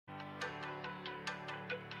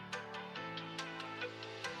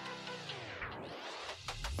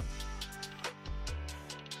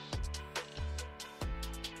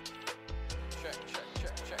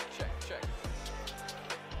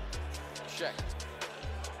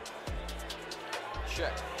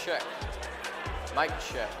check, check. Mic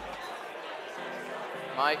check.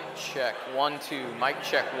 Mic check, 1, 2. Mic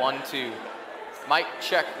check, 1, 2. Mic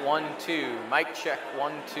check, 1, 2. Mic check,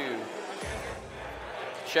 1, 2.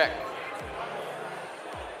 Check.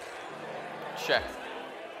 Check.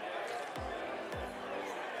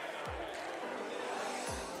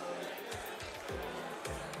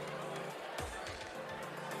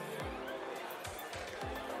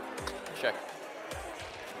 Check.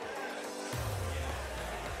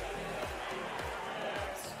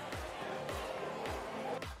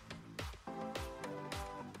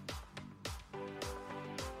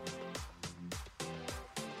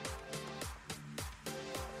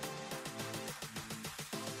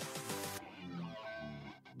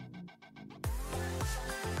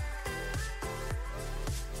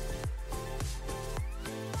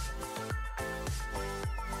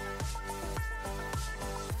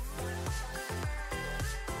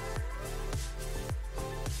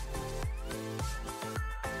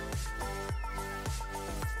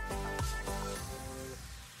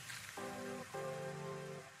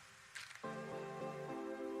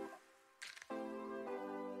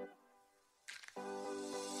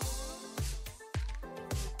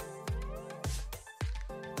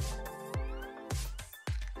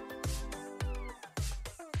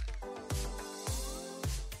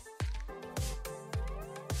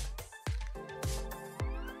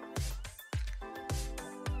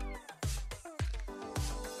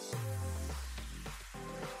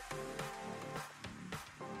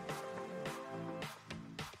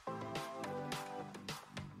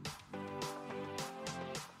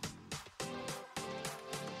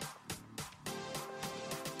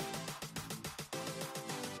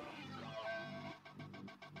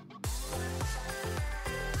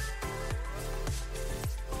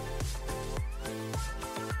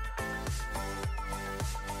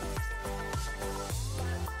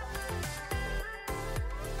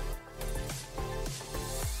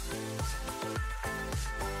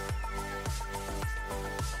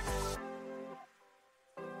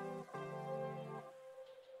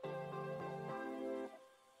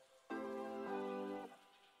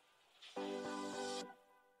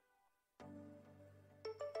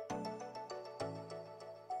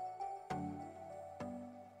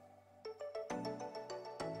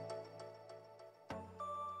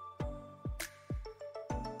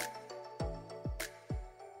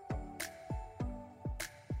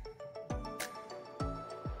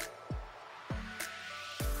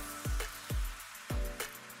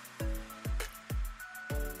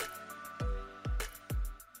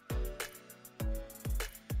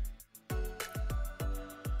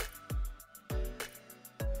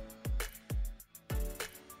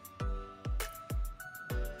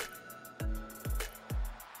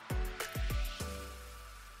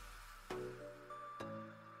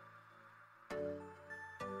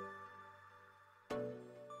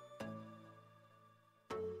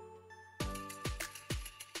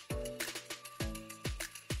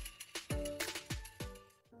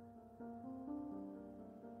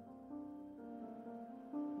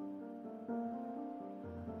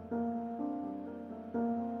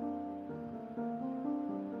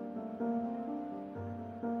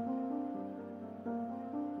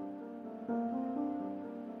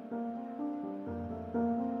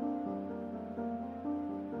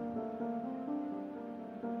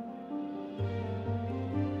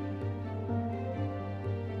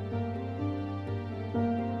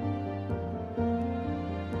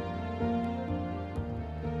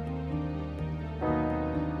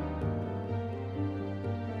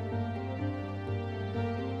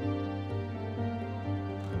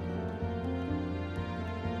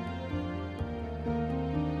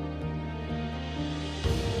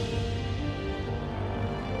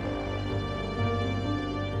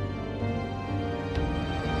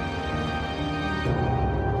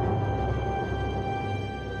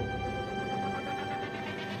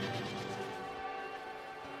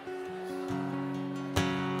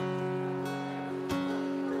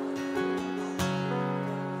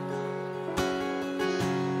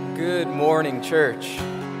 Good morning, church.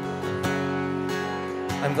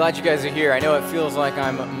 I'm glad you guys are here. I know it feels like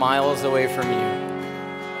I'm miles away from you.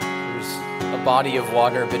 There's a body of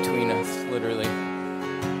water between us, literally.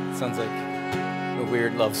 It sounds like a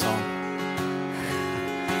weird love song.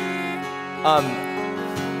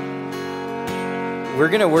 We're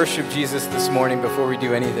going to worship Jesus this morning before we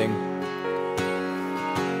do anything.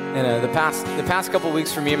 And the past couple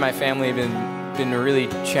weeks for me and my family have been really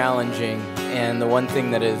challenging. And the one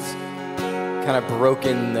thing that has kind of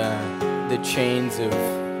broken the chains of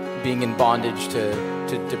being in bondage to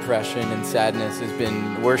depression and sadness has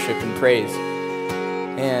been worship and praise.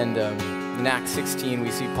 And in Acts 16,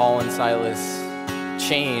 we see Paul and Silas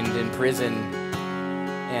chained in prison,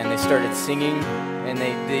 and they started singing, and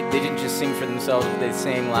they didn't just sing for themselves, but they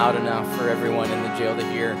sang loud enough for everyone in the jail to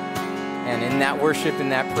hear. And in that worship, in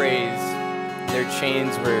that praise, their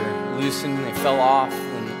chains were loosened, they fell off,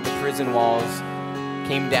 and the prison walls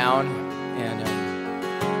came down, and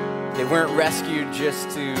they weren't rescued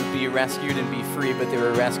just to be rescued and be free, but they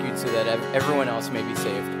were rescued so that everyone else may be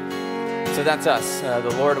saved. So that's us.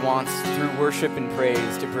 The Lord wants, through worship and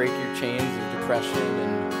praise, to break your chains of depression.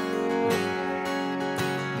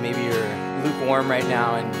 And maybe you're lukewarm right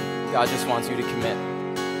now, and God just wants you to commit.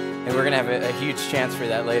 And we're going to have a huge chance for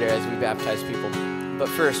that later as we baptize people. But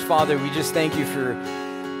first, Father, we just thank you for,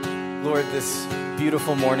 Lord, this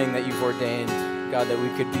beautiful morning that you've ordained. God, that we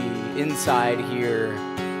could be inside here,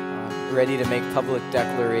 ready to make public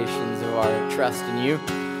declarations of our trust in you,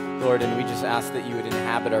 Lord, and we just ask that you would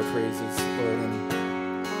inhabit our praises, Lord. And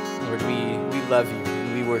Lord, we love you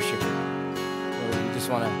and we worship you. Lord, we just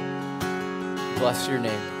want to bless your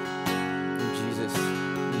name. In Jesus'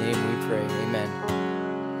 name we pray. Amen.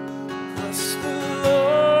 Bless the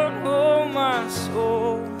Lord, oh my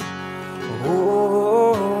soul,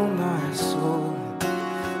 oh my soul,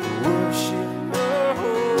 worship your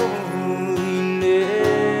holy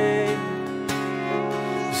name.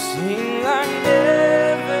 Sing like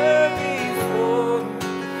never before,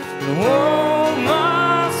 oh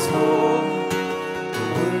my soul,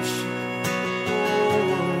 worship your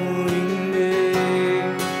holy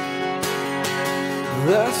name.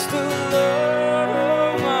 Bless the Lord,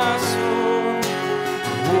 oh my soul,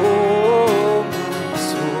 oh my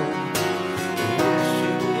soul,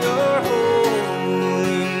 worship your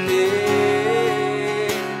holy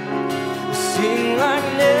name. Sing like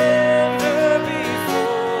never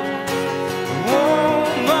before, oh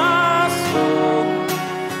my soul,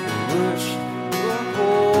 worship your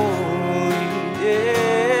holy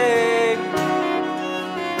name.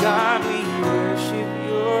 God, we worship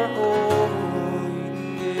your holy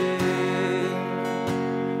name.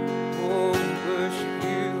 Oh, we worship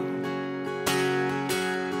you.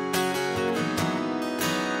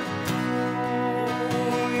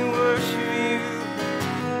 Oh, we worship you.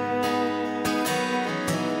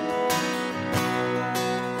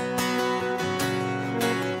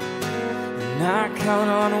 And I count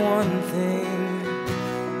on one thing.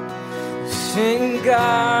 Sing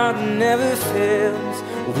God never fails,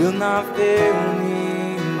 will not fail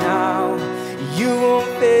me now. You won't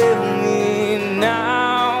fail me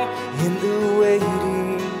now in the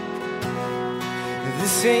waiting. The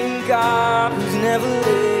same God who's never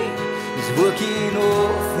late is working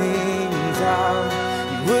all things out.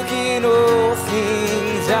 You're working all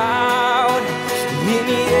things out. In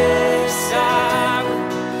yes, I will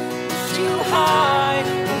lift you high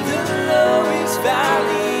in the lowest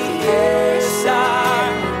valley. Yes, I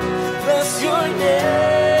bless your name.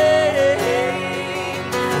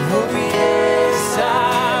 Oh, yes, I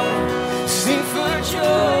will sing for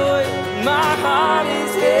joy. My heart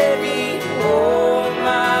is heavy all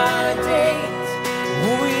my days.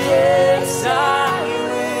 Oh, yes, I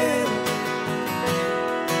will.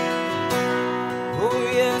 Oh,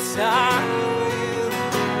 yes, I will.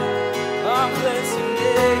 I'll bless your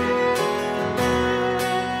name.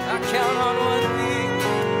 I count on one thing.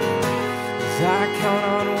 I count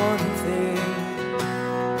on one thing.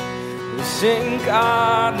 The same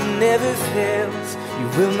God never fails. You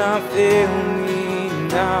will not fail me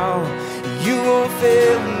now. You won't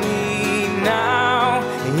fail me now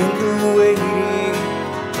in the waiting.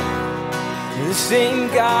 The same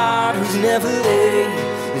God who's never late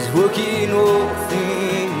is working all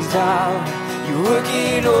things out. You're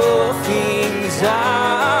working all things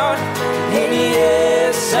out. And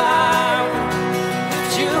yes, I will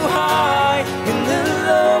lift you high in the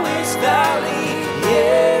lowest valley.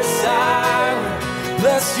 Yes, I will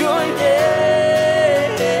bless your name.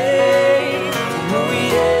 Oh,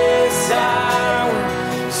 yes, I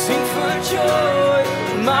will sing for joy.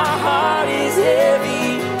 My heart is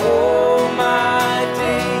heavy all my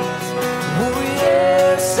days. Oh,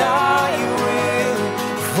 yes, I will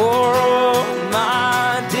for all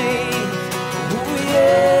my days. Oh,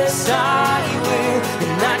 yes.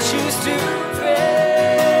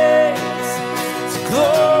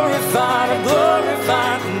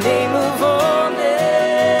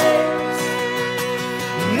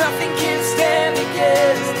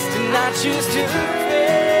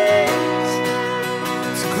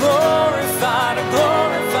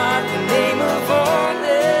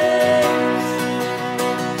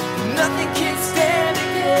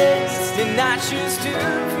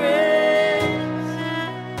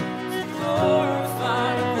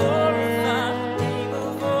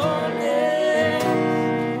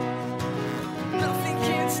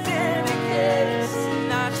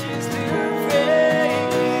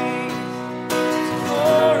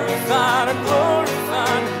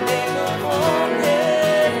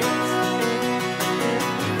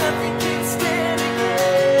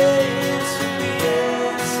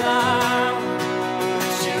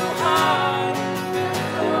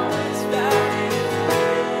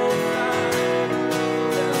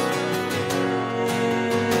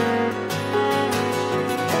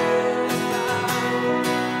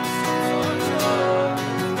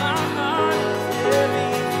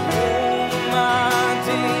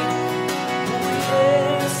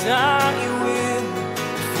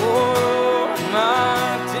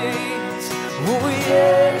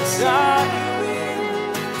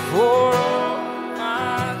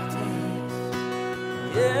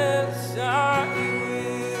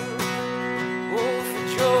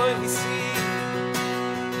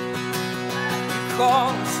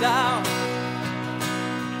 call us out.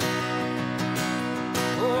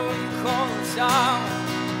 Oh, you call us out.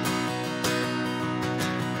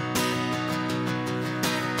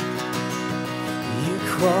 You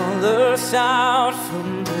call us out from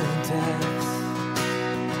the depths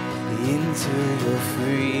into your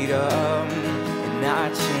freedom, and our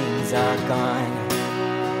chains are gone.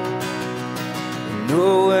 No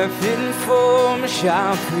weapon formed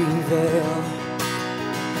shall prevail.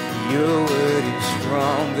 Your word is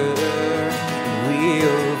stronger, and we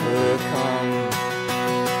overcome.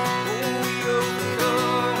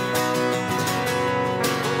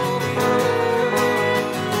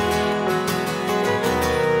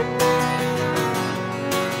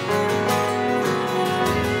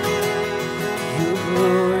 Your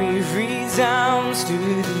glory resounds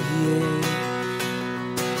through the air,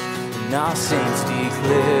 and our saints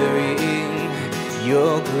declaring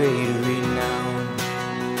your great renown.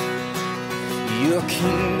 Your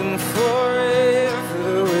kingdom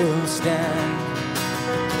forever will stand.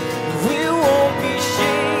 We won't be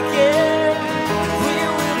shaken, we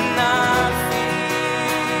will not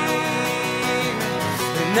fear.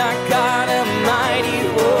 And our God, a mighty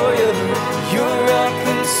warrior, you're a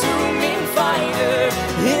consuming fire.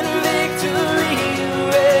 In victory you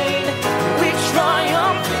reign, we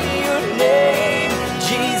triumph in your name.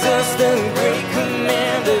 Jesus, the great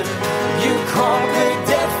commander, you conquered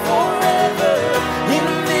death forever. In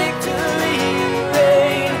victory you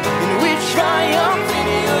reign, and we triumph in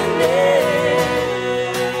your name.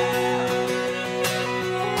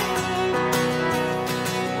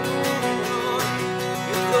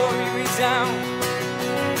 Your glory resounds.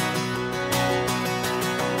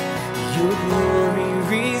 Your glory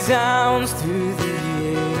resounds through the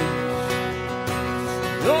air.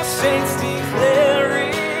 Your saints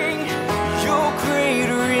declaring your great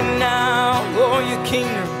renown. Oh, your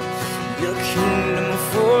kingdom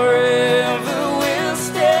forever will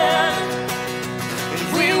stand. And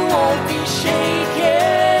we won't be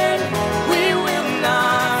shaken, we will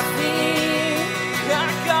not fear.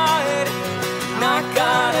 Our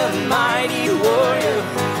God, a mighty warrior,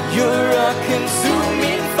 you're a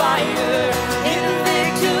consuming fire. In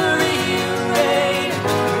victory you reign,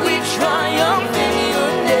 we triumph in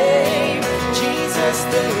your name. Jesus,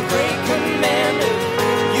 the great commander,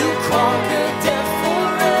 you conquered death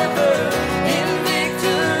forever. In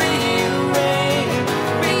victory you reign,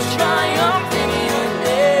 we triumph in your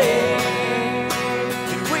name.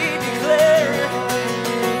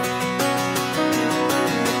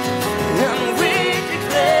 And we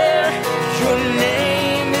declare your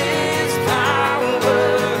name is power,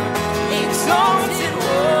 exalted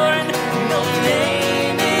one, no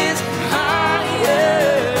name is higher.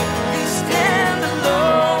 You stand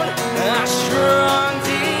alone, our strong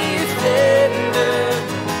defender,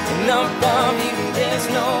 and above you there's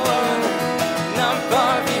no one,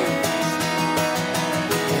 above you.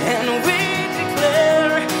 And we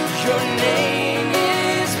declare your name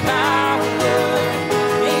is power,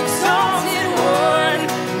 exalted one,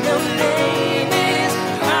 no name is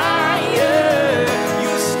higher.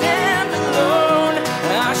 You stand alone,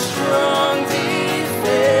 our strong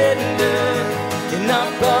defender, and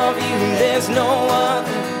above you there's no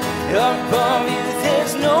other. Above you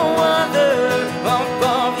there's no other.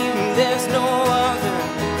 Above you there's no other.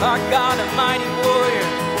 Our God, a mighty warrior,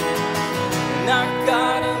 and our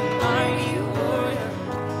God, a mighty warrior,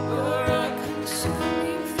 you're a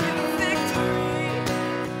consuming victory.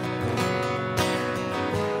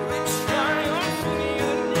 We triumph in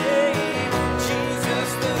your name. Jesus,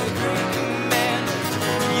 the great commander,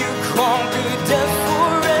 you conquered death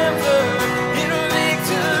forever. In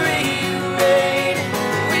victory you reign,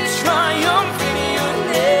 we triumph in your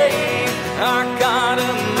name. Our God, a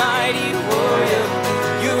mighty warrior,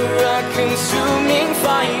 you're a consuming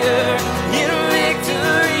fire. In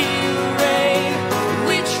victory you reign,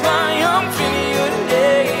 we triumph in your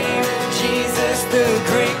name. Jesus, the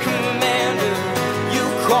great commander, you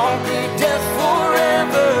conquered death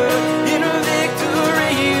forever. In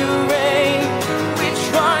victory you reign, we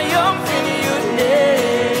triumph in your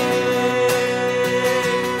name.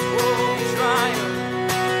 Oh, we triumph.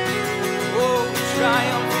 Oh, we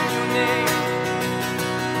triumph in your name.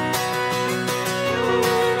 Oh,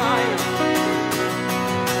 triumph.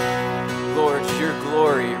 Lord, your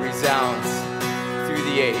glory resounds through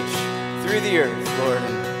the age, through the earth, Lord.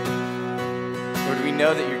 Lord, we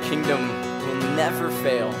know that your kingdom will never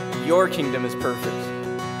fail. Your kingdom is perfect.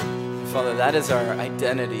 Father, that is our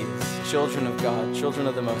identity as children of God, children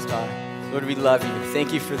of the Most High. Lord, we love you.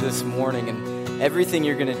 Thank you for this morning and everything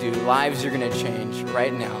you're going to do. Lives you're going to change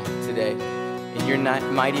right now, today. In your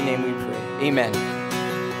mighty name we pray. Amen.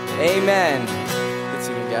 Amen.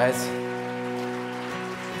 guys.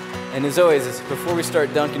 And as always, before we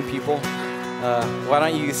start dunking people, why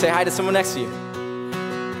don't you say hi to someone next to you?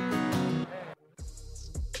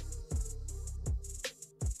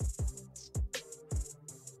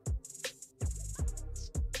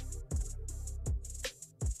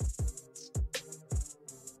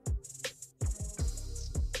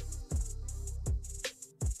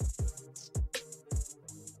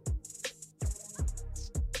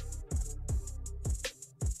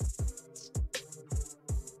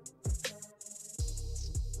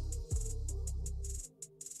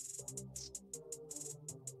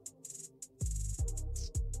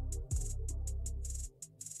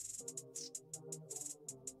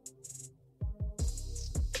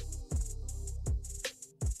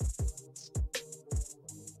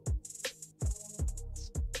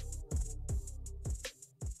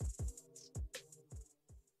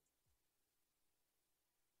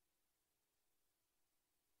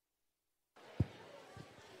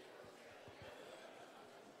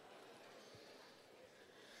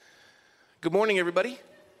 Good morning, everybody.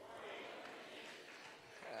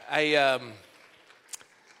 I'm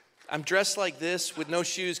dressed like this with no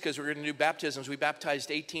shoes because we're going to do baptisms. We baptized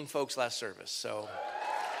 18 folks last service, so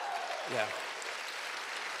yeah.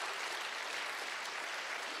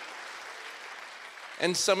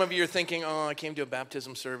 And some of you are thinking, oh, I came to a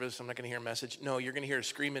baptism service. I'm not going to hear a message. No, you're going to hear a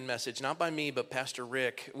screaming message, not by me, but Pastor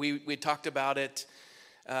Rick. We talked about it.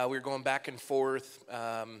 We were going back and forth.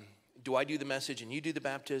 Do I do the message and you do the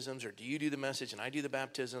baptisms, or do you do the message and I do the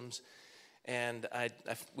baptisms? And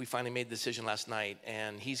we finally made the decision last night,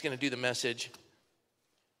 and he's going to do the message.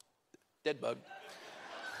 Dead bug.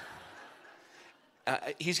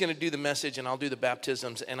 He's going to do the message, and I'll do the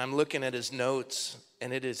baptisms. And I'm looking at his notes,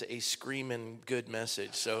 and it is a screaming good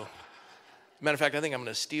message. So, matter of fact, I think I'm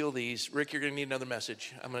going to steal these. Rick, you're going to need another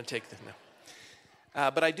message. I'm going to take them now.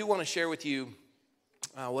 But I do want to share with you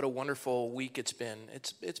what a wonderful week it's been.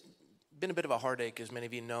 It's been a bit of a heartache, as many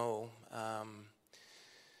of you know. A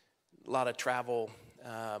lot of travel.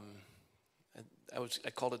 I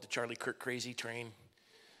called it the Charlie Kirk crazy train.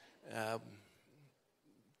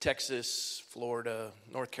 Texas, Florida,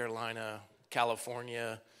 North Carolina,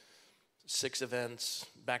 California, 6 events,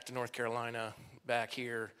 back to North Carolina, back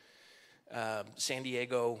here, San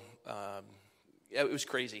Diego. It was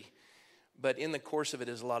crazy. But in the course of it,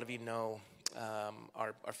 as a lot of you know,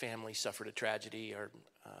 our family suffered a tragedy. Our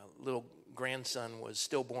little grandson was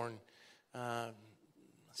stillborn,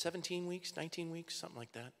 17 weeks, 19 weeks, something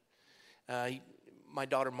like that. My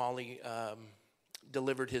daughter Molly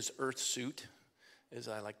delivered his earth suit, as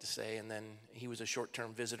I like to say, and then he was a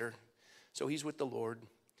short-term visitor. So he's with the Lord.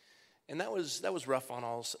 And that was rough on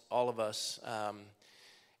all of us.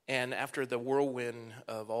 And after the whirlwind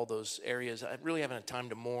of all those areas, I really haven't had time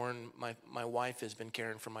to mourn. My wife has been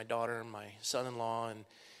caring for my daughter and my son-in-law, and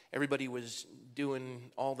everybody was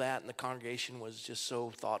doing all that, and the congregation was just so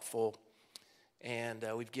thoughtful. And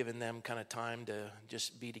we've given them kind of time to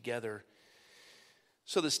just be together.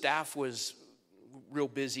 So the staff was real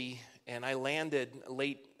busy, and I landed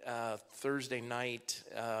late Thursday night,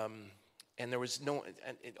 and there was no,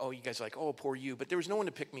 you guys are like, oh, poor you, but there was no one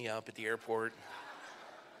to pick me up at the airport.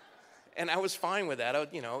 And I was fine with that, and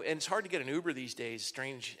it's hard to get an Uber these days,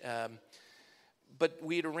 strange. But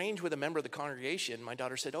we had arranged with a member of the congregation. My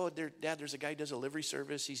daughter said, oh, Dad, there's a guy who does a livery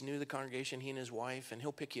service. He's new to the congregation, he and his wife, and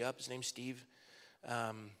he'll pick you up. His name's Steve.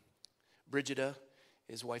 Brigida,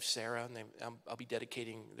 his wife Sarah, and I'll be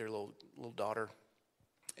dedicating their little daughter.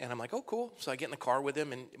 And I'm like, oh, cool. So I get in the car with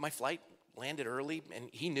him, and my flight landed early, and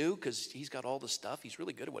he knew because he's got all the stuff. He's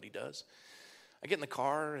really good at what he does. I get in the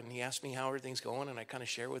car, and he asks me how everything's going, and I kind of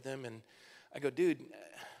share with him. And I go, dude,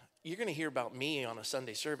 you're going to hear about me on a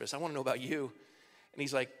Sunday service. I want to know about you. And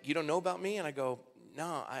he's like, you don't know about me? And I go,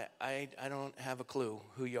 no, I don't have a clue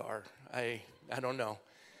who you are. I don't know.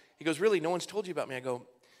 He goes, really, no one's told you about me? I go,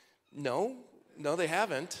 no, they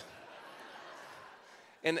haven't.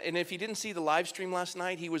 And if you didn't see the live stream last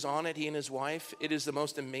night, he was on it, he and his wife. It is the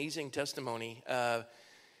most amazing testimony.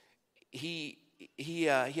 He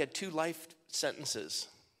had 2 life sentences.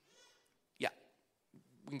 Yeah,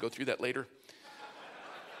 we can go through that later.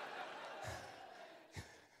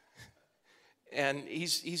 And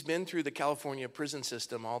he's been through the California prison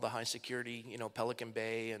system, all the high security, Pelican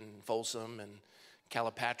Bay and Folsom and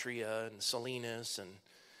Calipatria and Salinas and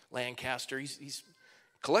Lancaster. He's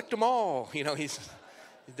collect them all. He's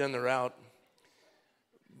done the route.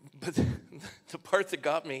 But the part that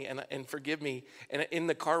got me, and forgive me, and in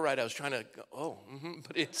the car ride I was trying to go,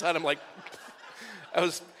 but inside I'm like,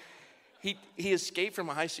 he escaped from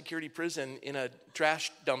a high security prison in a trash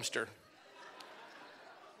dumpster.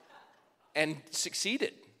 and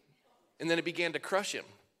succeeded. And then it began to crush him.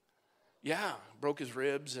 Yeah, broke his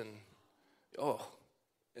ribs and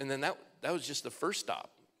then that was just the first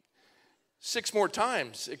stop. 6 more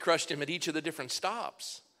times it crushed him at each of the different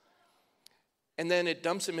stops. And then it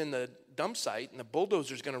dumps him in the dump site, and the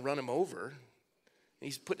bulldozer's going to run him over.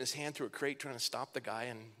 He's putting his hand through a crate trying to stop the guy,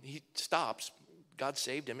 and he stops. God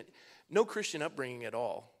saved him. No Christian upbringing at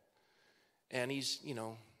all. And he's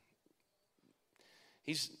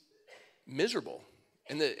miserable.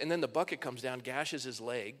 And then the bucket comes down, gashes his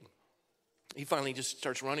leg. He finally just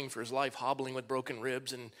starts running for his life, hobbling with broken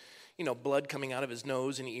ribs and, blood coming out of his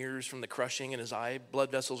nose and ears from the crushing in his eye. Blood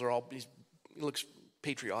vessels are all, he looks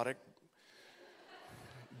patriotic.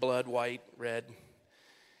 Blood, white, red.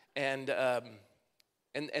 And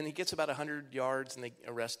he gets about 100 yards and they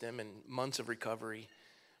arrest him and months of recovery.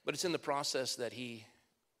 But it's in the process that he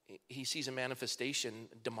sees a manifestation,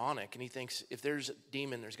 demonic, and he thinks if there's a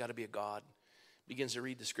demon, there's got to be a God. Begins to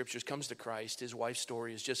read the scriptures, comes to Christ. His wife's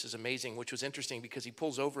story is just as amazing, which was interesting because he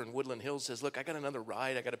pulls over in Woodland Hills, says, look, I got another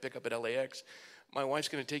ride I got to pick up at LAX. My wife's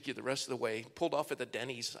going to take you the rest of the way. Pulled off at the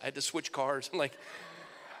Denny's. I had to switch cars. I'm like,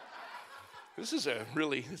 this is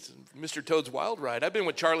Mr. Toad's Wild Ride. I've been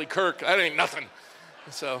with Charlie Kirk. That ain't nothing.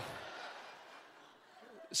 So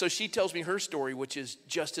she tells me her story, which is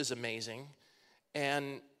just as amazing.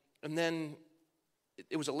 And then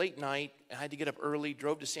it was a late night. I had to get up early,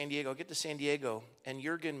 drove to San Diego. I get to San Diego, and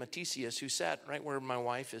Jurgen Matthesius, who sat right where my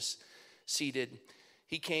wife is seated,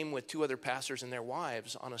 he came with 2 other pastors and their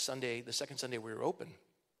wives on a Sunday, the second Sunday we were open.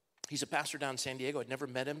 He's a pastor down in San Diego. I'd never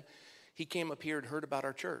met him. He came up here and heard about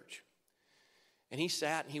our church. And he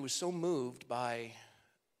sat, and he was so moved by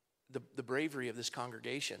the bravery of this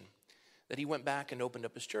congregation that he went back and opened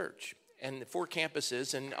up his church. And 4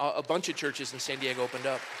 campuses and a bunch of churches in San Diego opened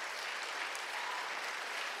up.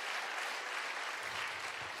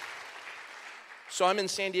 So I'm in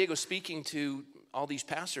San Diego speaking to all these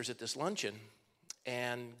pastors at this luncheon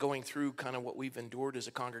and going through kind of what we've endured as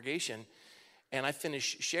a congregation. And I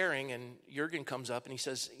finish sharing, and Jurgen comes up and he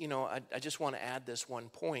says, I just want to add this one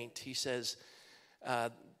point. He says,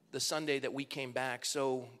 the Sunday that we came back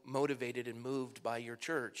so motivated and moved by your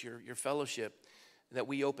church, your fellowship, that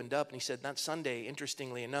we opened up. And he said that Sunday,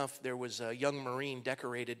 interestingly enough, there was a young Marine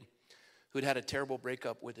decorated who had had a terrible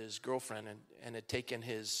breakup with his girlfriend and had taken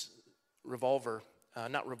his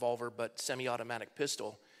but semi-automatic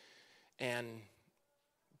pistol and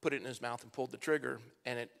put it in his mouth and pulled the trigger,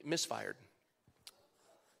 and it misfired.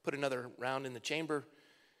 Put another round in the chamber,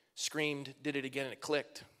 screamed, did it again, and it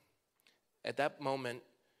clicked. At that moment,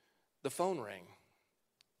 the phone rang.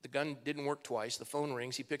 The gun didn't work twice. The phone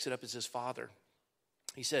rings. He picks it up as his father.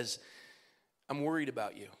 He says, I'm worried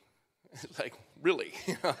about you. Like, really?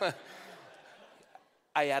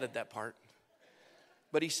 I added that part.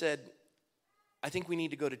 But he said, I think we need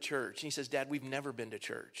to go to church. And he says, Dad, we've never been to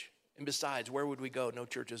church. And besides, where would we go? No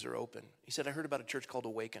churches are open. He said, I heard about a church called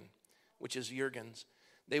Awaken, which is Jurgen's.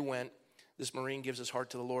 They went. This Marine gives his heart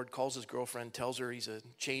to the Lord, calls his girlfriend, tells her he's a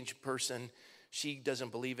changed person. She doesn't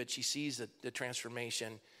believe it. She sees the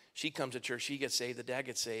transformation. She comes to church. She gets saved. The dad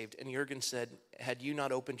gets saved. And Jurgen said, had you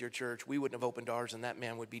not opened your church, we wouldn't have opened ours, and that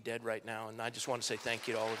man would be dead right now. And I just want to say thank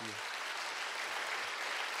you to all of you.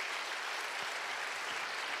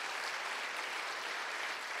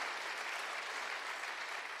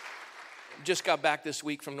 Just got back this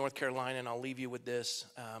week from North Carolina, and I'll leave you with this.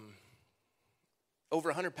 Over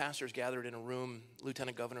 100 pastors gathered in a room.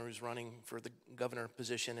 Lieutenant governor who's running for the governor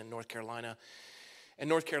position in North Carolina. And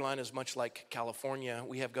North Carolina is much like California.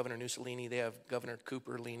 We have Governor Mussolini. They have Governor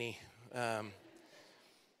Cooper Leaney.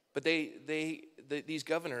 But these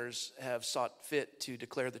governors have sought fit to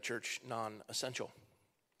declare the church non-essential.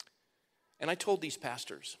 And I told these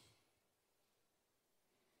pastors,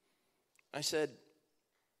 I said,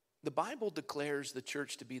 the Bible declares the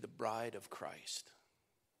church to be the bride of Christ.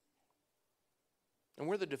 And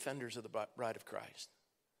we're the defenders of the bride of Christ.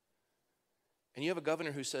 And you have a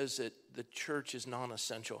governor who says that the church is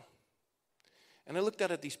non-essential. And I looked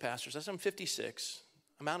out at these pastors. I said, I'm 56.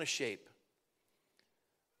 I'm out of shape.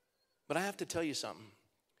 But I have to tell you something.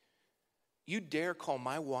 You dare call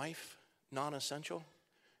my wife non-essential,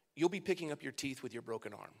 you'll be picking up your teeth with your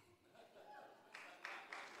broken arm.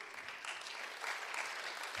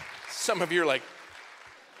 Some of you are like,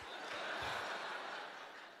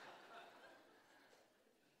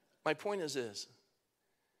 my point is this.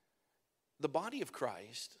 The body of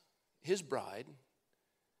Christ, his bride,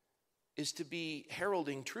 is to be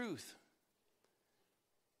heralding truth.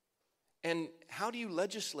 And how do you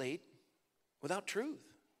legislate without truth?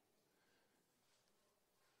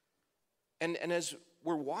 And as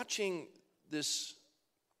we're watching this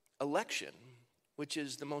election, which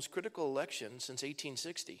is the most critical election since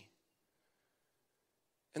 1860.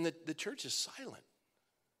 And the church is silent.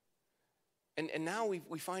 And now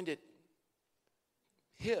we find it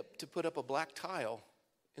hip to put up a black tile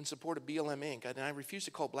in support of BLM Inc. And I refuse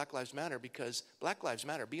to call it Black Lives Matter because Black Lives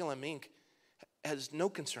Matter. BLM Inc. has no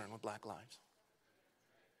concern with black lives.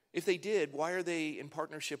 If they did, why are they in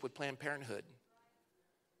partnership with Planned Parenthood?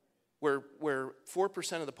 Where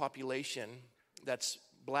 4% of the population, that's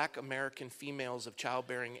black American females of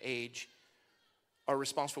childbearing age, are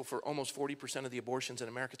responsible for almost 40% of the abortions in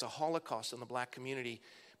America. It's a holocaust in the black community.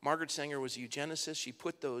 Margaret Sanger was a eugenicist. She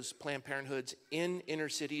put those Planned Parenthoods in inner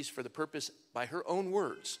cities for the purpose, by her own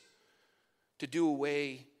words, to do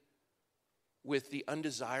away with the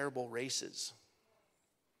undesirable races.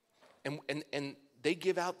 And they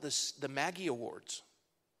give out the Maggie Awards.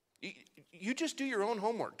 You just do your own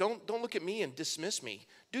homework. Don't look at me and dismiss me.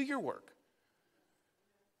 Do your work.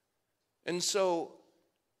 And so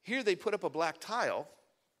here they put up a black tile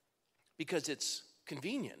because it's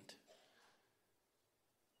convenient.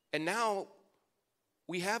 And now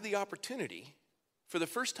we have the opportunity, for the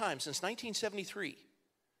first time since 1973,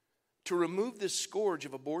 to remove this scourge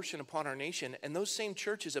of abortion upon our nation. And those same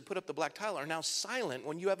churches that put up the black tile are now silent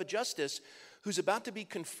when you have a justice who's about to be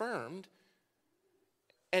confirmed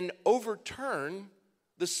and overturn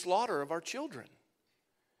the slaughter of our children.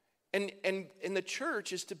 And the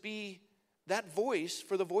church is to be that voice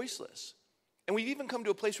for the voiceless. And we've even come to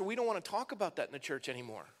a place where we don't want to talk about that in the church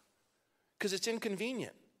anymore because it's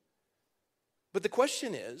inconvenient. But the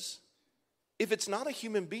question is, if it's not a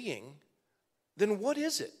human being, then what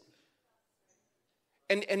is it?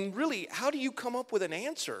 And really, how do you come up with an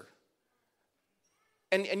answer?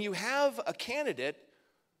 And you have a candidate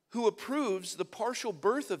who approves the partial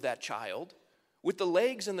birth of that child with the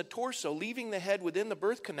legs and the torso, leaving the head within the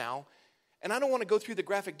birth canal. And I don't want to go through the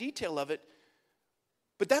graphic detail of it,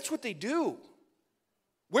 but that's what they do.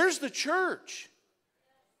 Where's the church?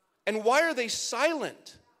 And why are they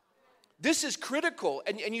silent? This is critical.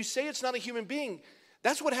 And you say it's not a human being.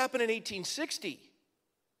 That's what happened in 1860.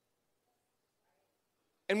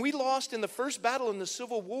 And we lost in the first battle in the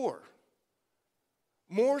Civil War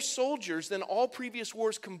more soldiers than all previous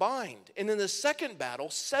wars combined. And in the second battle,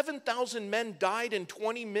 7,000 men died in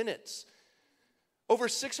 20 minutes. Over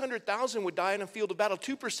 600,000 would die in a field of battle,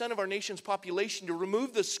 2% of our nation's population, to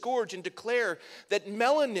remove the scourge and declare that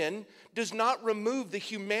melanin does not remove the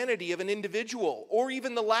humanity of an individual or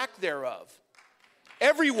even the lack thereof.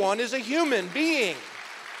 Everyone is a human being.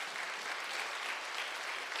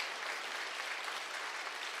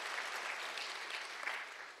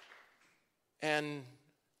 And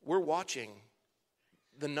we're watching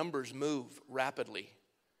the numbers move rapidly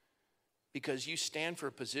because you stand for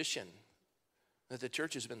a position that the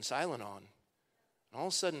church has been silent on. And all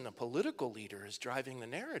of a sudden, a political leader is driving the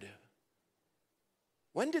narrative.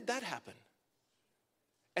 When did that happen?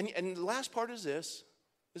 And the last part is this.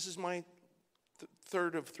 This is my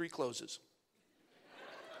third of three closes.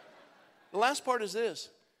 The last part is this.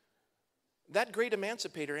 That great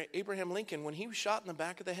emancipator, Abraham Lincoln, when he was shot in the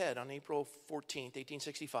back of the head on April 14th,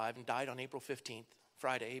 1865, and died on April 15th,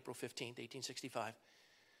 Friday, April 15th, 1865,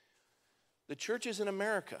 the churches in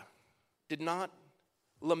America did not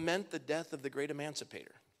lament the death of the great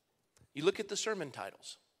emancipator. You look at the sermon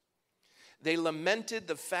titles. They lamented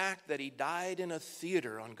the fact that he died in a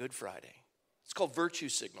theater on Good Friday. It's called virtue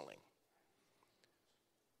signaling.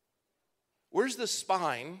 Where's the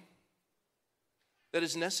spine that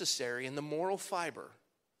is necessary and the moral fiber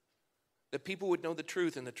that people would know the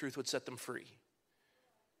truth and the truth would set them free?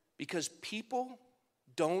 Because people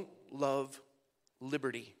don't love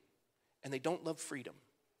liberty and they don't love freedom.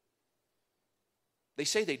 They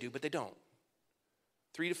say they do, but they don't.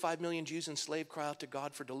 3 to 5 million Jews enslaved cry out to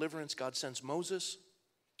God for deliverance. God sends Moses.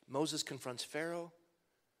 Moses confronts Pharaoh.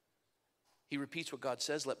 He repeats what God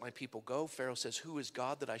says, let my people go. Pharaoh says, who is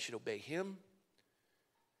God that I should obey him?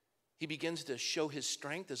 He begins to show his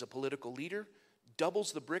strength as a political leader,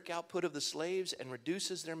 doubles the brick output of the slaves, and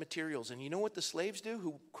reduces their materials. And you know what the slaves do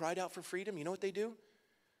who cried out for freedom? You know what they do?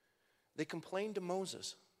 They complain to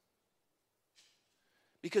Moses.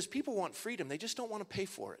 Because people want freedom, they just don't want to pay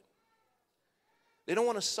for it. They don't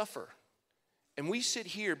want to suffer. And we sit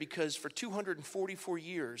here because for 244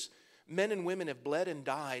 years, men and women have bled and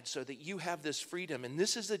died so that you have this freedom. And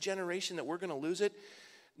this is the generation that we're going to lose it.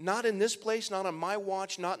 Not in this place, not on my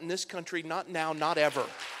watch, not in this country, not now, not ever.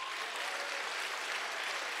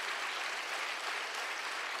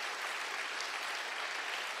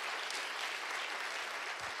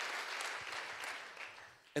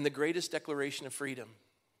 And the greatest declaration of freedom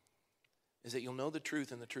is that you'll know the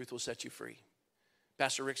truth and the truth will set you free.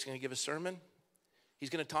 Pastor Rick's going to give a sermon. He's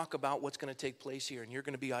going to talk about what's going to take place here, and you're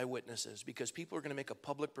going to be eyewitnesses because people are going to make a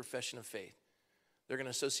public profession of faith. They're going to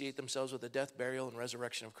associate themselves with the death, burial, and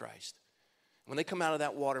resurrection of Christ. When they come out of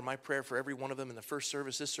that water, my prayer for every one of them in the first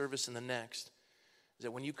service, this service, and the next, is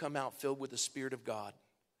that when you come out filled with the Spirit of God,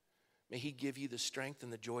 may He give you the strength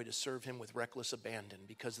and the joy to serve Him with reckless abandon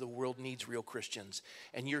because the world needs real Christians,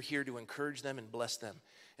 and you're here to encourage them and bless them.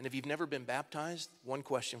 And if you've never been baptized, one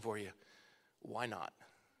question for you. Why not?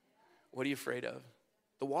 What are you afraid of?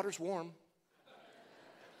 The water's warm.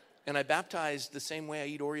 And I baptize the same way I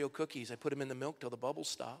eat Oreo cookies. I put them in the milk till the bubbles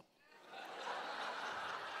stop.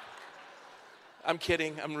 I'm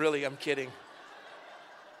kidding. I'm kidding.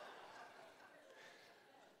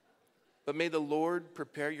 But may the Lord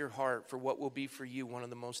prepare your heart for what will be for you one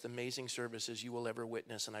of the most amazing services you will ever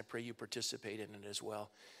witness, and I pray you participate in it as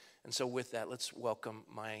well. And so with that, let's welcome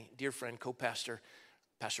my dear friend, co-pastor,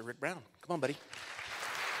 Pastor Rick Brown. Come on, buddy.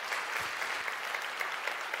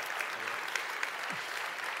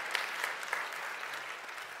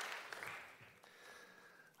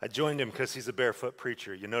 I joined him because he's a barefoot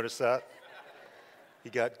preacher. You notice that?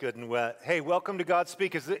 He got good and wet. Hey, welcome to God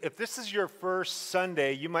Speak. If this is your first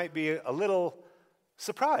Sunday, you might be a little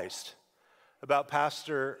surprised about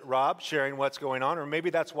Pastor Rob sharing what's going on, or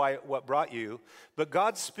maybe that's what brought you. But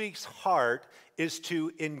God Speak's heart is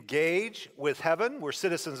to engage with heaven. We're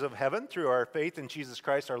citizens of heaven through our faith in Jesus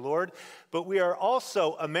Christ our Lord, but we are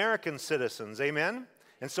also American citizens. Amen?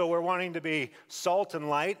 And so we're wanting to be salt and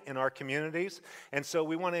light in our communities. And so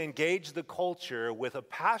we want to engage the culture with a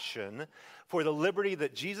passion for the liberty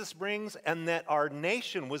that Jesus brings and that our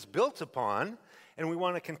nation was built upon. And we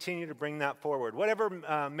want to continue to bring that forward.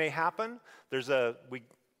 Whatever may happen, we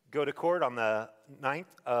go to court on the 9th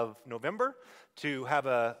of November to have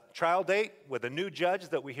a trial date with a new judge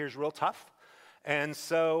that we hear is real tough. And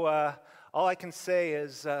so all I can say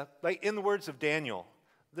is, like in the words of Daniel,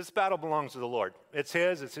 this battle belongs to the Lord. It's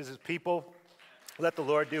his people. Let the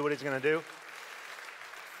Lord do what he's going to do.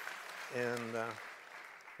 And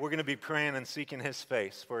we're going to be praying and seeking his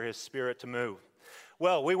face for his Spirit to move.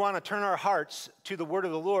 Well, we want to turn our hearts to the word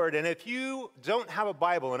of the Lord. And if you don't have a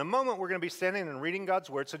Bible, in a moment we're going to be standing and reading God's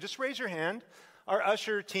word. So just raise your hand. Our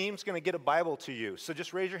usher team's going to get a Bible to you. So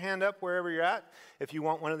just raise your hand up wherever you're at if you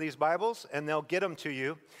want one of these Bibles, and they'll get them to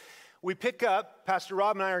you. We pick up, Pastor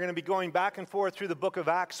Rob and I are going to be going back and forth through the book of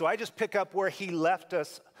Acts, so I just pick up where he left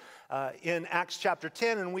us in Acts chapter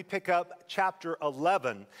 10, and we pick up chapter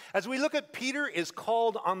 11. As we look at Peter is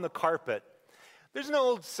called on the carpet. There's an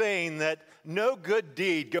old saying that no good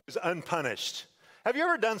deed goes unpunished. Have you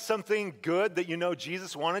ever done something good that you know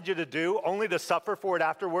Jesus wanted you to do, only to suffer for it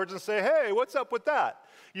afterwards and say, hey, what's up with that?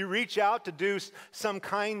 You reach out to do some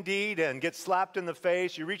kind deed and get slapped in the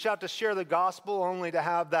face. You reach out to share the gospel only to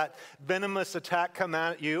have that venomous attack come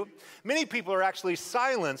at you. Many people are actually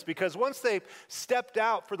silenced because once they've stepped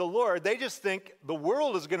out for the Lord, they just think the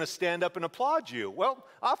world is going to stand up and applaud you. Well,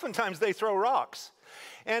 oftentimes they throw rocks.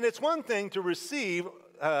 And it's one thing to receive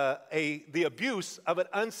the abuse of an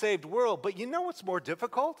unsaved world, but you know what's more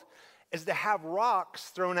difficult? Is to have rocks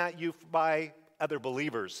thrown at you by other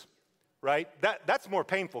believers. Right? That's more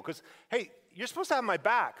painful because, hey, you're supposed to have my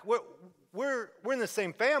back. We're in the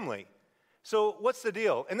same family. So what's the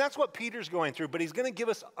deal? And that's what Peter's going through, but he's going to give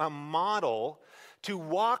us a model to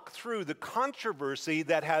walk through the controversy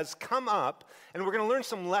that has come up, and we're going to learn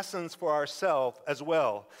some lessons for ourselves as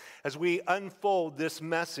well. As we unfold this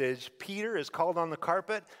message, Peter is called on the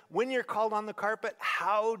carpet. When you're called on the carpet,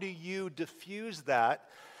 how do you diffuse that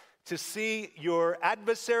to see your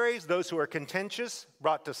adversaries, those who are contentious,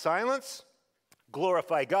 brought to silence,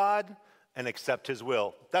 glorify God, and accept his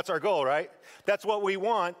will? That's our goal, right? That's what we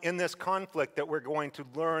want in this conflict that we're going to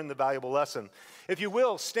learn the valuable lesson. If you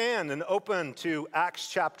will, stand and open to Acts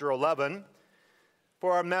chapter 11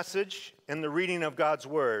 for our message and the reading of God's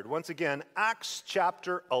word. Once again, Acts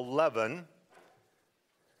chapter 11.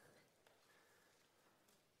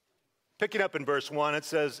 Picking up in verse 1, it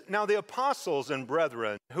says, Now the apostles and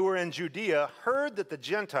brethren who were in Judea heard that the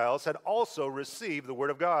Gentiles had also received the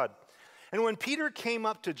word of God. And when Peter came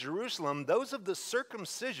up to Jerusalem, those of the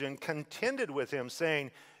circumcision contended with him,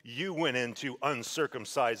 saying, You went into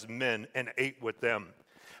uncircumcised men and ate with them.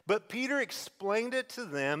 But Peter explained it to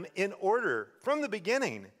them in order from the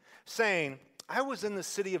beginning, saying, I was in the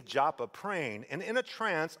city of Joppa praying, and in a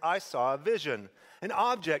trance I saw a vision, an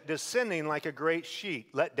object descending like a great sheet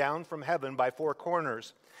let down from heaven by four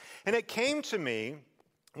corners. And it came to me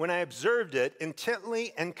When I observed it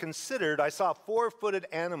intently and considered, I saw four-footed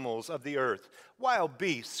animals of the earth, wild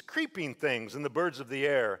beasts, creeping things, and the birds of the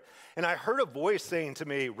air. And I heard a voice saying to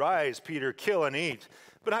me, 'Rise, Peter, kill and eat.'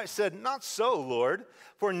 But I said, 'Not so, Lord,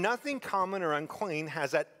 for nothing common or unclean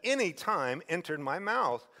has at any time entered my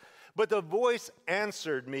mouth.' But the voice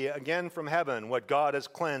answered me again from heaven, 'What God has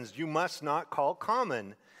cleansed, you must not call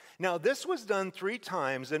common.' Now this was done 3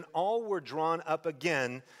 times, and all were drawn up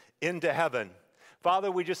again into heaven."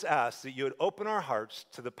 Father, we just ask that you would open our hearts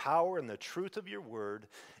to the power and the truth of your word.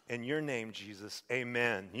 In your name, Jesus,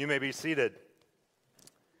 amen. You may be seated.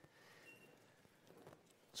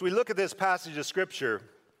 So we look at this passage of Scripture.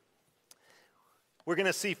 We're going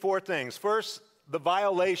to see 4 things. First, the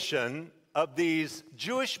violation of these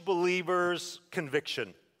Jewish believers'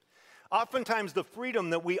 conviction. Oftentimes, the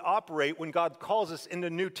freedom that we operate when God calls us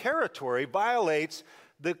into new territory violates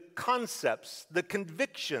the concepts, the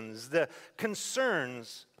convictions, the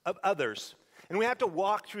concerns of others. And we have to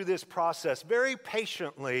walk through this process very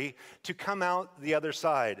patiently to come out the other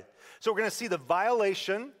side. So we're going to see the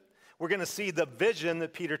violation. We're going to see the vision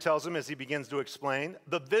that Peter tells him as he begins to explain,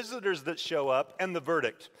 the visitors that show up, and the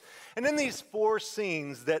verdict. And in these 4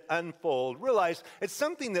 scenes that unfold, realize it's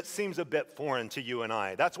something that seems a bit foreign to you and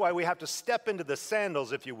I. That's why we have to step into the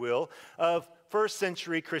sandals, if you will, of first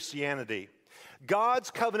century Christianity. God's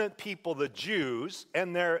covenant people, the Jews,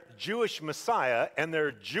 and their Jewish Messiah and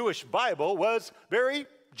their Jewish Bible was very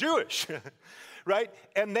Jewish, right?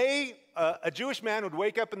 And a Jewish man would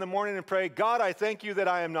wake up in the morning and pray, "God, I thank you that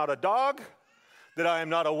I am not a dog, that I am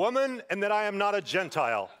not a woman, and that I am not a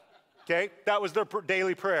Gentile." Okay? That was their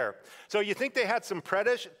daily prayer. So you think they had some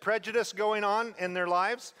prejudice going on in their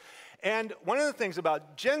lives? And one of the things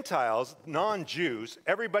about Gentiles, non-Jews,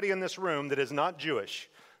 everybody in this room that is not Jewish.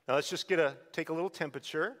 Now let's just take a little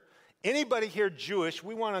temperature. Anybody here Jewish,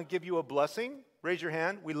 we want to give you a blessing. Raise your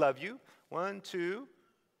hand. We love you. 1, 2.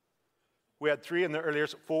 We had 3 in the earlier,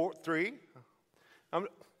 4, 3.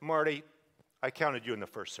 Marty, I counted you in the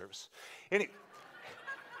first service.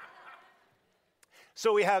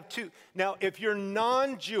 So we have 2. Now, if you're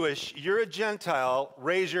non-Jewish, you're a Gentile,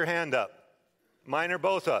 raise your hand up. Mine are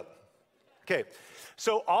both up. Okay.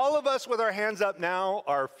 So all of us with our hands up now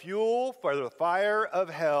are fuel for the fire of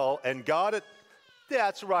hell, and God,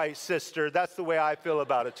 that's right, sister. That's the way I feel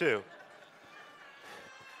about it too.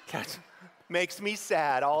 That makes me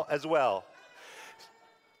sad as well.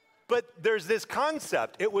 But there's this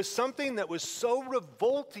concept. It was something that was so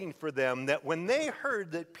revolting for them that when they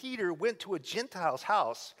heard that Peter went to a Gentile's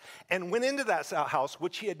house and went into that house,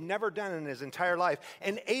 which he had never done in his entire life,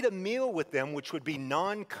 and ate a meal with them, which would be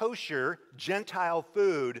non-kosher Gentile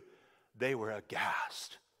food, they were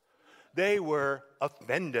aghast. They were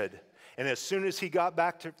offended. And as soon as he got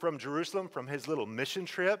back from Jerusalem from his little mission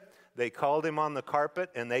trip, they called him on the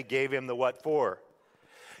carpet and they gave him the what for.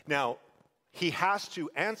 Now, he has to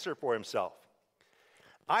answer for himself.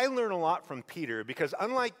 I learn a lot from Peter because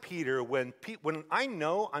unlike Peter, when I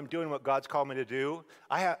know I'm doing what God's called me to do,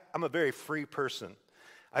 I'm a very free person.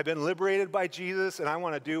 I've been liberated by Jesus and I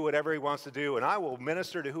want to do whatever he wants to do, and I will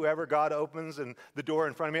minister to whoever God opens and the door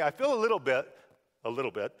in front of me. I feel a little bit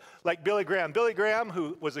like Billy Graham. Billy Graham,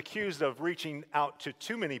 who was accused of reaching out to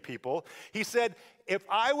too many people, he said, if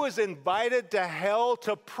I was invited to hell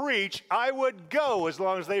to preach, I would go as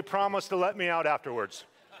long as they promised to let me out afterwards.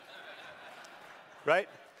 Right?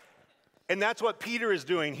 And that's what Peter is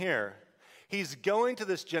doing here. He's going to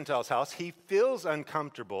this Gentile's house. He feels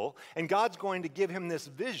uncomfortable, and God's going to give him this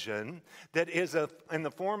vision that is in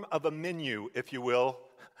the form of a menu, if you will,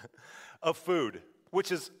 of food,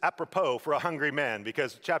 which is apropos for a hungry man,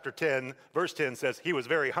 because chapter 10, verse 10 says he was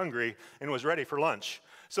very hungry and was ready for lunch.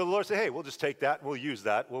 So the Lord said, hey, we'll just take that, we'll use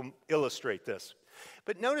that, we'll illustrate this.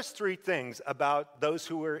 But notice 3 things about those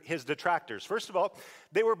who were his detractors. First of all,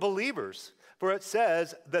 they were believers, for it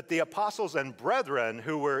says that the apostles and brethren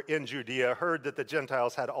who were in Judea heard that the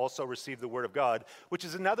Gentiles had also received the word of God, which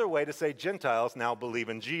is another way to say Gentiles now believe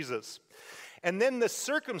in Jesus. And then the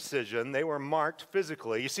circumcision, they were marked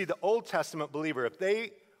physically. You see, the Old Testament believer, if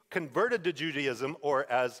they converted to Judaism, or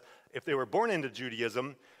if they were born into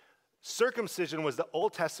Judaism, circumcision was the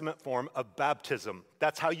Old Testament form of baptism.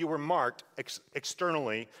 That's how you were marked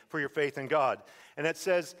externally for your faith in God. And it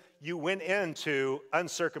says you went into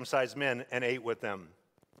uncircumcised men and ate with them.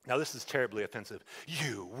 Now, this is terribly offensive.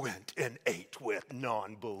 You went and ate with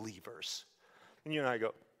non-believers. And you and I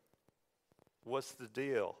go, what's the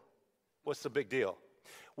deal? What's the big deal?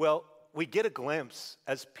 Well, we get a glimpse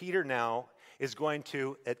as Peter now is going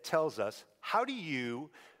to, it tells us, how do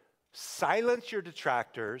you silence your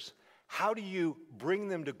detractors? How do you bring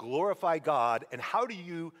them to glorify God? And how do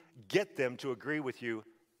you get them to agree with you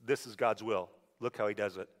this is God's will. Look how he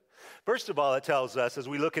does it. First of all, it tells us, as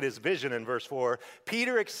we look at his vision in verse 4,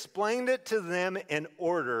 Peter explained it to them in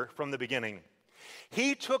order from the beginning.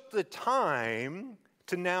 He took the time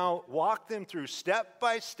to now walk them through step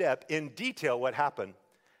by step in detail what happened.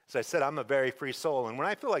 As I said, I'm a very free soul, and when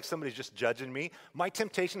I feel like somebody's just judging me, my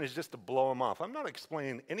temptation is just to blow them off. I'm not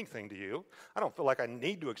explaining anything to you. I don't feel like I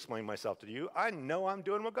need to explain myself to you. I know I'm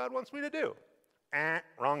doing what God wants me to do.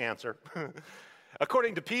 Wrong answer.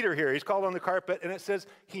 According to Peter here, he's called on the carpet, and it says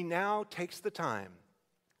he now takes the time.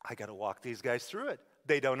 I got to walk these guys through it.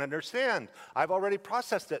 They don't understand. I've already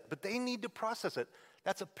processed it, but they need to process it.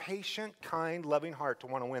 That's a patient, kind, loving heart to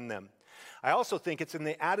want to win them. I also think it's in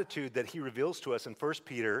the attitude that he reveals to us in 1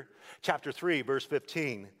 Peter chapter 3, verse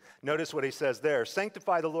 15. Notice what he says there.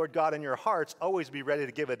 Sanctify the Lord God in your hearts. Always be ready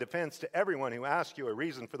to give a defense to everyone who asks you a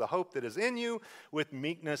reason for the hope that is in you with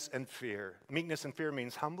meekness and fear. Meekness and fear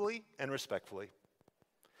means humbly and respectfully.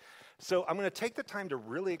 So I'm going to take the time to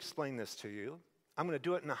really explain this to you. I'm going to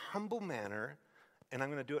do it in a humble manner, and I'm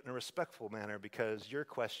going to do it in a respectful manner because your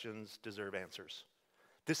questions deserve answers.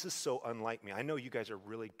 This is so unlike me. I know you guys are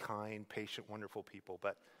really kind, patient, wonderful people,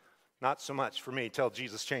 but not so much for me till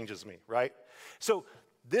Jesus changes me, right? So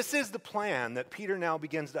this is the plan that Peter now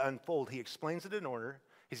begins to unfold. He explains it in order.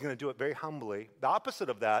 He's going to do it very humbly. The opposite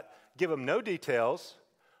of that, give them no details,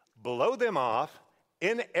 blow them off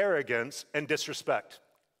in arrogance and disrespect.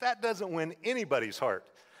 That doesn't win anybody's heart.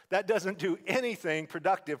 That doesn't do anything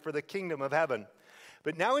productive for the kingdom of heaven.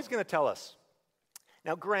 But now he's going to tell us.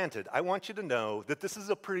 Now, granted, I want you to know that this is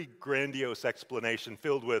a pretty grandiose explanation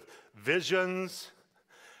filled with visions,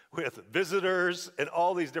 with visitors, and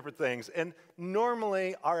all these different things. And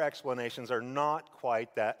normally, our explanations are not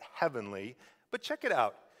quite that heavenly. But check it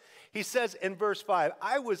out. He says in verse 5,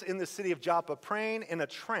 I was in the city of Joppa praying in a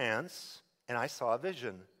trance, and I saw a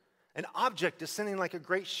vision. An object descending like a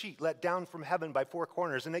great sheet let down from heaven by four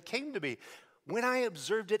corners. And it came to me. When I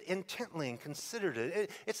observed it intently and considered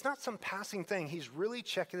it, it's not some passing thing. He's really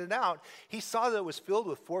checking it out. He saw that it was filled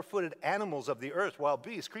with four-footed animals of the earth, wild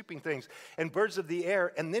beasts, creeping things, and birds of the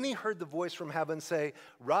air. And then he heard the voice from heaven say,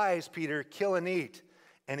 Rise, Peter, kill and eat.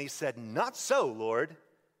 And he said, Not so, Lord,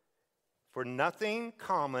 for nothing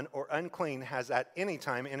common or unclean has at any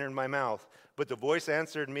time entered my mouth. But the voice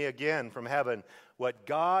answered me again from heaven, What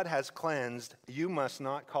God has cleansed, you must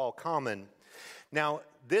not call common. Now,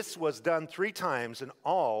 this was done 3 times, and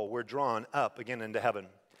all were drawn up again into heaven.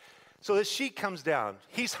 So this sheet comes down.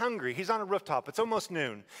 He's hungry. He's on a rooftop. It's almost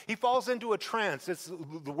noon. He falls into a trance. It's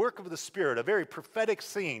the work of the Spirit, a very prophetic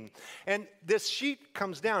scene. And this sheet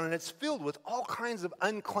comes down, and it's filled with all kinds of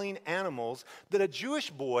unclean animals that a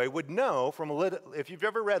Jewish boy would know from, if you've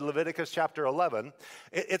ever read Leviticus chapter 11,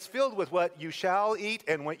 it's filled with what you shall eat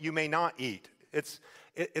and what you may not eat. It's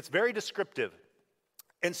very descriptive.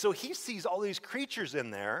 And so he sees all these creatures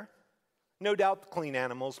in there, no doubt clean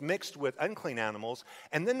animals mixed with unclean animals,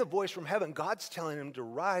 and then the voice from heaven, God's telling him to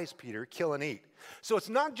rise, Peter, kill and eat. So it's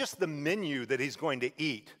not just the menu that he's going to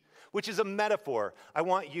eat, which is a metaphor. I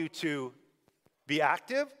want you to be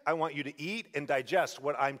active. I want you to eat and digest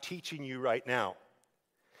what I'm teaching you right now.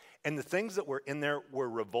 And the things that were in there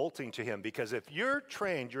were revolting to him, because if you're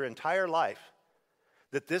trained your entire life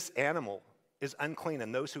that this animal is unclean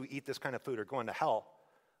and those who eat this kind of food are going to hell,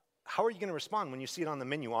 how are you going to respond when you see it on the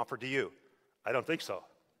menu offered to you? I don't think so.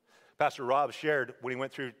 Pastor Rob shared when he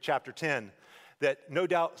went through chapter 10 that no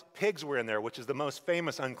doubt pigs were in there, which is the most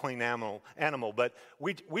famous unclean animal. But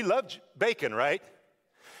we love bacon, right?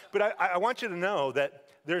 But I want you to know that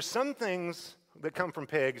there's some things that come from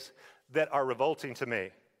pigs that are revolting to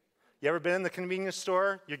me. You ever been in the convenience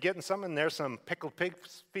store? You're getting something, and there's some pickled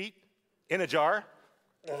pig's feet in a jar?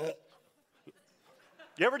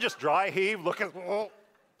 You ever just dry heave looking...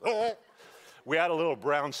 We had a little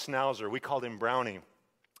brown schnauzer. We called him Brownie.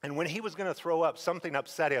 And when he was going to throw up, something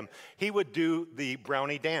upset him. He would do the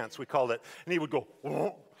brownie dance, we called it. And he would go,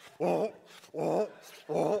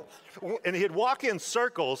 and he'd walk in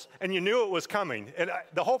circles, and you knew it was coming. And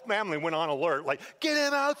the whole family went on alert, like, get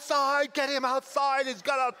him outside, he's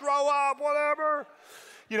going to throw up, whatever.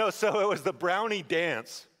 So it was the brownie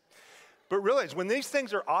dance. But realize, when these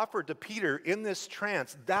things are offered to Peter in this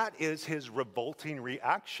trance, that is his revolting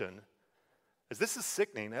reaction. As this is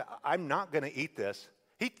sickening, I'm not going to eat this.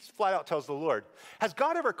 He flat out tells the Lord, has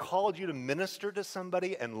God ever called you to minister to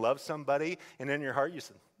somebody and love somebody, and in your heart you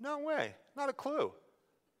said, no way, not a clue.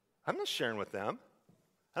 I'm not sharing with them.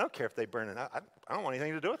 I don't care if they burn it. I don't want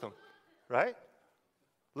anything to do with them, right?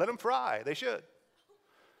 Let them fry. They should.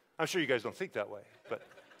 I'm sure you guys don't think that way, but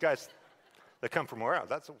guys that come from where else,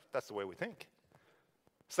 that's the way we think.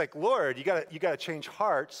 It's like, Lord, you got to change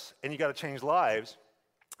hearts and you got to change lives.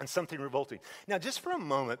 and something revolting. Now, just for a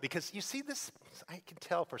moment, because you see this, I can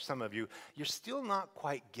tell for some of you, you're still not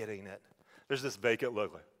quite getting it. There's this vacant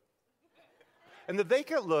look. And the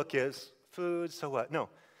vacant look is, food, so what? No,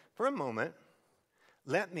 for a moment,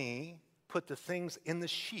 let me put the things in the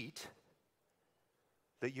sheet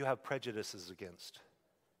that you have prejudices against.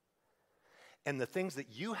 And the things that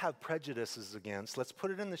you have prejudices against, let's put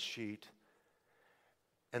it in the sheet.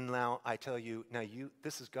 And now I tell you,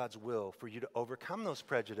 this is God's will for you to overcome those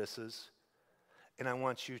prejudices. And I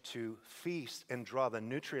want you to feast and draw the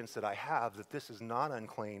nutrients that I have, that this is not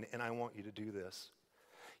unclean, and I want you to do this.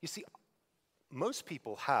 You see, most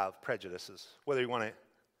people have prejudices, whether you want to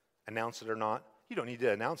announce it or not. You don't need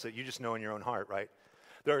to announce it. You just know in your own heart, right?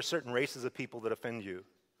 There are certain races of people that offend you.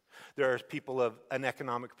 There are people of an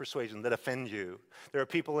economic persuasion that offend you. There are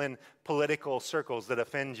people in political circles that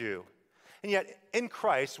offend you. And yet, in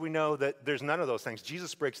Christ, we know that there's none of those things.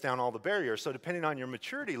 Jesus breaks down all the barriers, so depending on your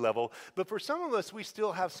maturity level, but for some of us, we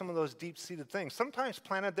still have some of those deep-seated things, sometimes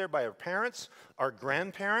planted there by our parents, our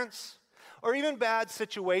grandparents, or even bad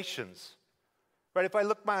situations. Right? If I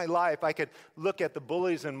look at my life, I could look at the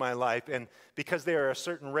bullies in my life, and because they are a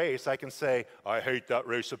certain race, I can say, I hate that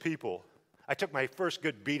race of people. I took my first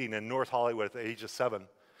good beating in North Hollywood at the age of 7.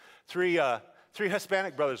 Three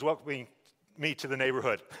Hispanic brothers welcomed me to the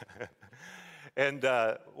neighborhood. And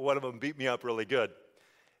one of them beat me up really good.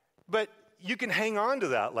 But you can hang on to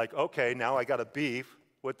that, like, okay, now I got a beef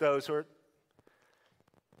with those who are.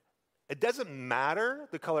 It doesn't matter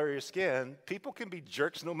the color of your skin. People can be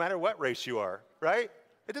jerks no matter what race you are, right?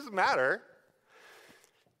 It doesn't matter.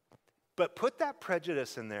 But put that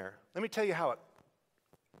prejudice in there. Let me tell you how it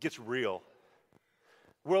gets real.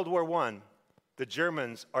 World War I, the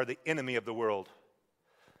Germans are the enemy of the world.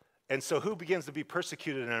 And so who begins to be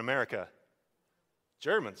persecuted in America?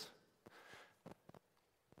 Germans.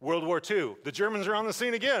 World War II, the Germans are on the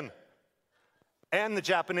scene again. And the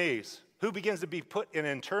Japanese. Who begins to be put in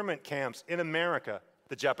internment camps in America?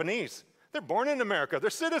 The Japanese. They're born in America.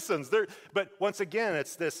 They're citizens. But once again,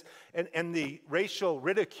 it's this, and the racial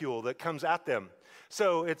ridicule that comes at them.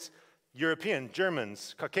 So it's European,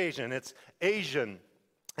 Germans, Caucasian, it's Asian.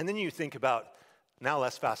 And then you think about, now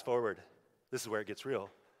let's fast forward. This is where it gets real.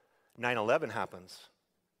 9/11 happens.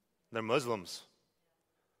 They're Muslims.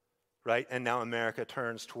 Right? And now America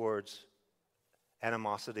turns towards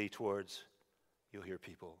animosity towards, you'll hear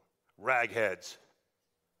people, ragheads.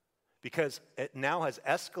 Because it now has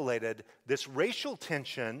escalated this racial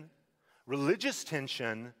tension, religious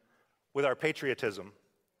tension, with our patriotism.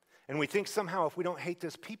 And we think somehow if we don't hate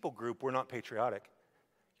this people group, we're not patriotic.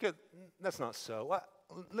 That's not so. Well,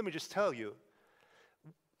 let me just tell you,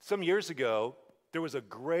 some years ago, there was a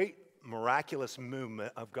great miraculous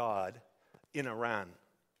movement of God in Iran.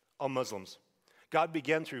 All Muslims. God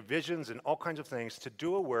began through visions and all kinds of things to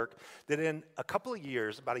do a work that in a couple of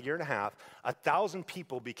years, about a year and a half, 1,000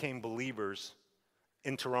 people became believers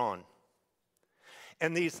in Tehran.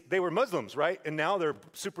 And they were Muslims, right? And now they're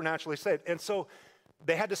supernaturally saved. And so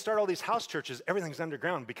they had to start all these house churches. Everything's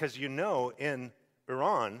underground because in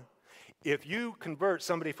Iran, if you convert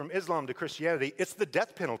somebody from Islam to Christianity, it's the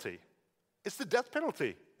death penalty. It's the death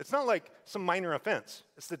penalty. It's not like some minor offense.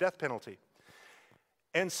 It's the death penalty.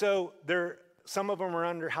 And so some of them are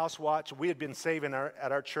under house watch. We had been saving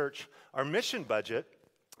at our church our mission budget.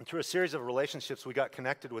 And through a series of relationships, we got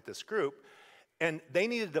connected with this group. And they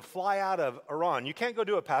needed to fly out of Iran. You can't go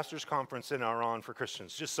to a pastor's conference in Iran for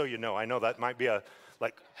Christians, just so you know. I know that might be a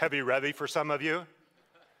heavy for some of you.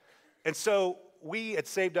 And so we had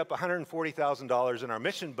saved up $140,000 in our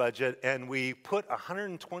mission budget, and we put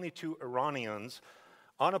 122 Iranians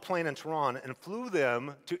on a plane in Tehran and flew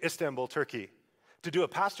them to Istanbul, Turkey, to do a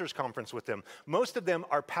pastor's conference with them. Most of them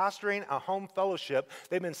are pastoring a home fellowship.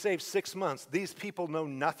 They've been saved 6 months. These people know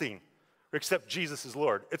nothing except Jesus is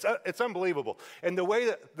Lord. It's unbelievable. And the way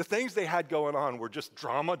that the things they had going on were just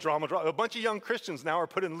drama. A bunch of young Christians now are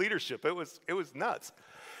put in leadership. It was nuts.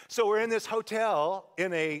 So we're in this hotel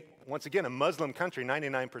in once again, a Muslim country,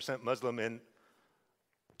 99% Muslim in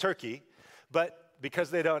Turkey. But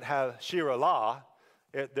because they don't have Sharia law,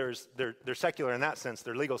 they're secular in that sense,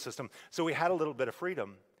 their legal system. So we had a little bit of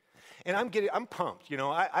freedom. And I'm pumped. You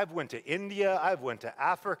know, I've went to India, I've went to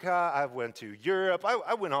Africa, I've went to Europe.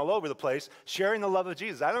 I went all over the place sharing the love of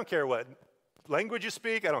Jesus. I don't care what language you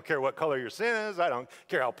speak. I don't care what color your sin is. I don't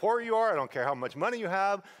care how poor you are. I don't care how much money you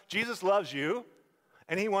have. Jesus loves you,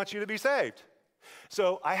 and he wants you to be saved.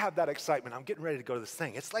 So I have that excitement. I'm getting ready to go to this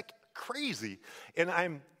thing. It's like crazy. And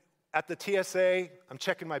I'm at the TSA, I'm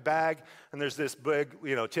checking my bag, and there's this big,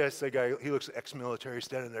 TSA guy, he looks ex-military,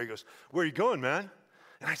 standing there. He goes, "Where are you going, man?"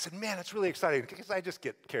 And I said, man, that's really exciting, because I just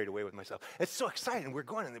get carried away with myself. It's so exciting. We're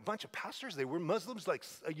going, and a bunch of pastors, they were Muslims like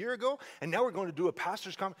a year ago, and now we're going to do a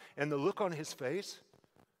pastor's conference. And the look on his face,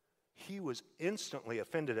 he was instantly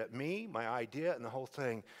offended at me, my idea, and the whole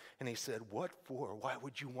thing. And he said, what for? Why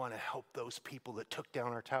would you want to help those people that took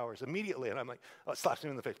down our towers? Immediately, and I'm like, oh, it slaps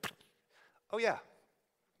him in the face. Oh, yeah,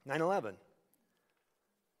 9/11.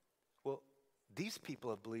 Well, these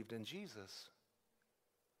people have believed in Jesus,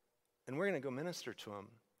 and we're going to go minister to them.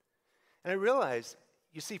 And I realized,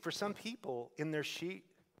 you see, for some people in their sheet,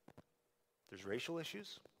 there's racial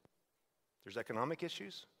issues, there's economic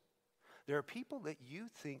issues. There are people that you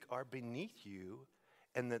think are beneath you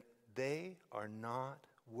and that they are not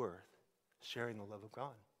worth sharing the love of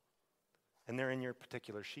God. And they're in your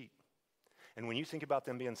particular sheet. And when you think about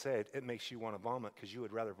them being saved, it makes you want to vomit, because you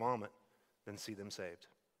would rather vomit than see them saved.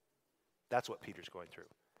 That's what Peter's going through.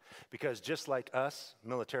 Because just like us,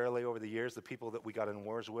 militarily over the years, the people that we got in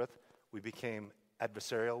wars with, we became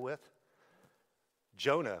adversarial with.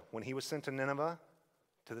 Jonah, when he was sent to Nineveh,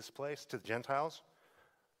 to this place, to the Gentiles,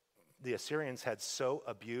 the Assyrians had so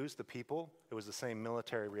abused the people, it was the same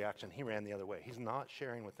military reaction. He ran the other way. He's not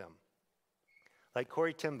sharing with them. Like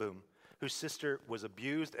Corrie ten Boom, whose sister was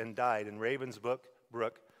abused and died in Ravensbrück,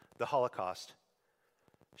 the Holocaust.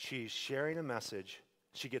 She's sharing a message.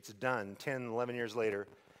 She gets done 10, 11 years later,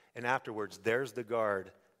 and afterwards, there's the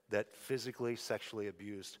guard that physically, sexually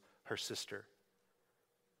abused her sister.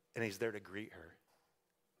 And he's there to greet her.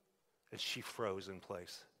 And she froze in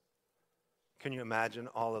place. Can you imagine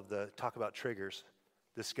all of the talk about triggers?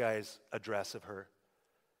 This guy's address of her.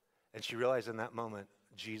 And she realized in that moment,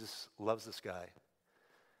 Jesus loves this guy.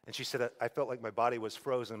 And she said, I felt like my body was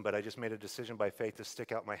frozen, but I just made a decision by faith to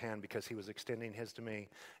stick out my hand because he was extending his to me.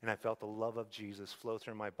 And I felt the love of Jesus flow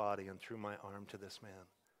through my body and through my arm to this man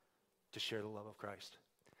to share the love of Christ.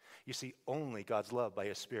 You see, only God's love by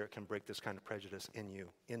his Spirit can break this kind of prejudice in you,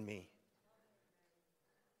 in me.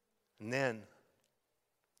 And then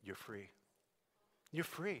you're free. You're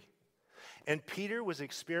free. And Peter was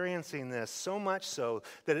experiencing this so much so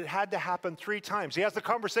that it had to happen 3 times. He has the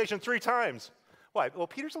conversation 3 times. Why? Well,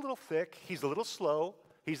 Peter's a little thick. He's a little slow.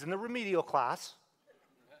 He's in the remedial class,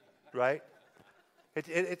 right?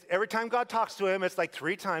 Every time God talks to him, it's like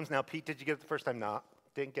 3 times. Now, Pete, did you get it the first time? No.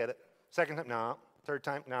 Didn't get it. Second time? No. Third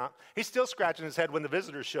time? No. He's still scratching his head when the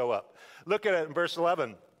visitors show up. Look at it in verse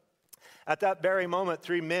 11. At that very moment,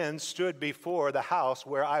 3 men stood before the house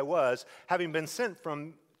where I was, having been sent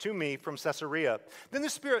to me from Caesarea. Then the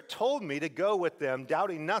Spirit told me to go with them,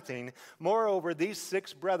 doubting nothing. Moreover, these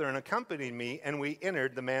 6 brethren accompanied me, and we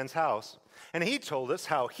entered the man's house. And he told us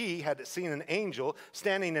how he had seen an angel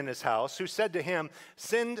standing in his house, who said to him,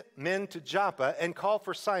 send men to Joppa and call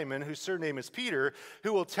for Simon, whose surname is Peter,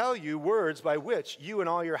 who will tell you words by which you and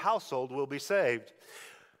all your household will be saved.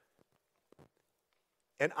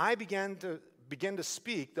 And I began to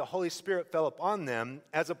speak, the Holy Spirit fell upon them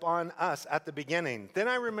as upon us at the beginning. Then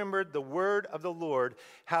I remembered the word of the Lord,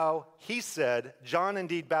 how he said, John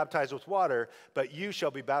indeed baptized with water, but you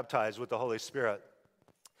shall be baptized with the Holy Spirit.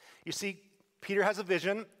 You see, Peter has a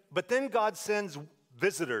vision, but then God sends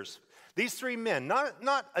visitors. These 3 men, not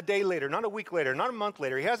a day later, not a week later, not a month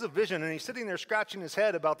later. He has a vision, and he's sitting there scratching his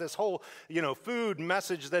head about this whole, food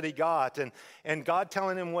message that he got, and God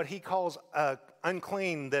telling him what he calls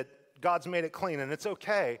unclean, that God's made it clean, and it's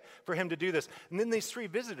okay for him to do this. And then these 3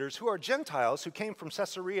 visitors, who are Gentiles, who came from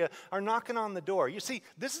Caesarea, are knocking on the door. You see,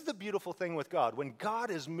 this is the beautiful thing with God. When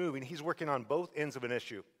God is moving, he's working on both ends of an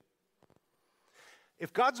issue.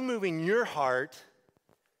 If God's moving your heart,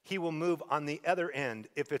 he will move on the other end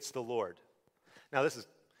if it's the Lord. Now, this is,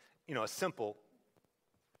 a simple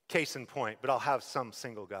case in point, but I'll have some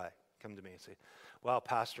single guy come to me and say, well,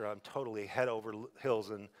 Pastor, I'm totally head over heels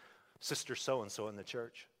in sister so-and-so in the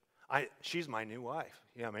church. She's my new wife.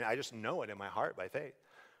 I just know it in my heart by faith.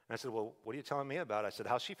 And I said, well, what are you telling me about it? I said,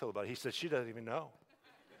 how's she feel about it? He said, she doesn't even know.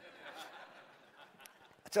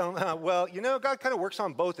 I tell him, well, God kind of works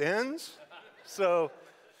on both ends. So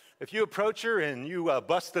if you approach her and you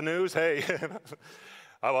bust the news, hey,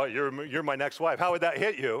 how about you're my next wife? How would that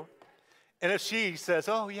hit you? And if she says,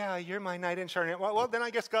 oh, yeah, you're my knight in shining, well, then I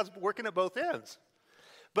guess God's working at both ends.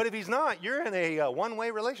 But if he's not, you're in a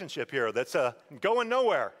one-way relationship here that's going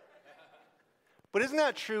nowhere. But isn't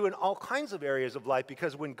that true in all kinds of areas of life?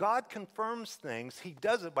 Because when God confirms things, he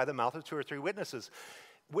does it by the mouth of 2 or 3 witnesses.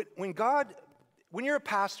 When you're a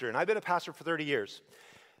pastor, and I've been a pastor for 30 years,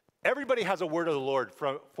 everybody has a word of the Lord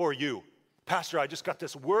for you. Pastor, I just got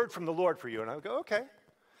this word from the Lord for you. And I would go, okay.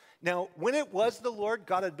 Now, when it was the Lord,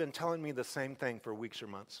 God had been telling me the same thing for weeks or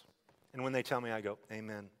months. And when they tell me, I go,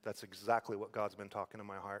 amen. That's exactly what God's been talking to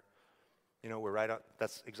my heart. We're right on.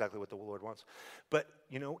 That's exactly what the Lord wants. But,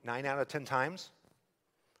 9 out of 10 times,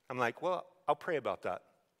 I'm like, well, I'll pray about that.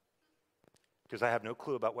 Because I have no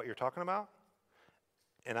clue about what you're talking about.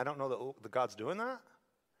 And I don't know that God's doing that.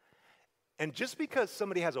 And just because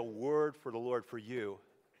somebody has a word for the Lord for you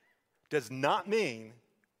does not mean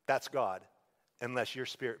that's God, unless your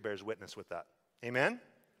spirit bears witness with that. Amen?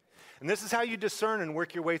 And this is how you discern and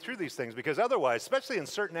work your way through these things, because otherwise, especially in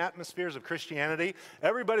certain atmospheres of Christianity,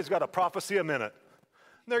 everybody's got a prophecy a minute.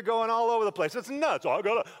 They're going all over the place. It's nuts.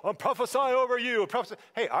 I'll prophesy over you.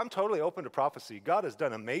 Hey, I'm totally open to prophecy. God has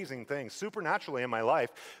done amazing things supernaturally in my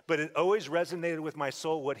life, but it always resonated with my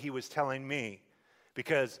soul what he was telling me.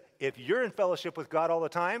 Because if you're in fellowship with God all the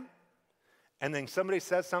time, and then somebody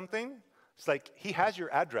says something, it's like he has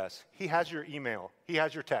your address. He has your email. He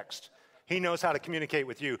has your text. He knows how to communicate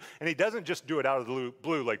with you. And he doesn't just do it out of the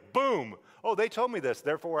blue, like, boom. Oh, they told me this,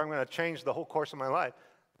 therefore I'm going to change the whole course of my life.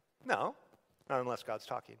 No, not unless God's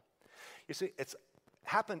talking. You see, it's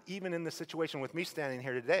happened even in this situation with me standing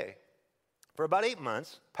here today. For about 8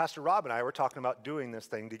 months, Pastor Rob and I were talking about doing this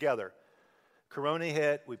thing together. Corona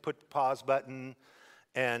hit, we put the pause button,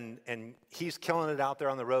 and he's killing it out there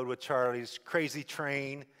on the road with Charlie's crazy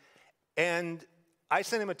train. And I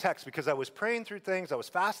sent him a text because I was praying through things. I was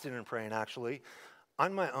fasting and praying, actually,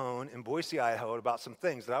 on my own in Boise, Idaho, about some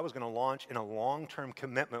things that I was going to launch in a long-term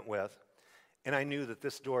commitment with. And I knew that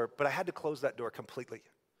this door, but I had to close that door completely.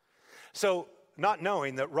 So not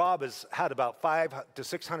knowing that Rob has had about 500 to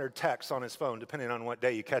 600 texts on his phone, depending on what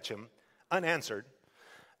day you catch him, unanswered,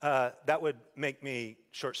 that would make me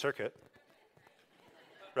short circuit.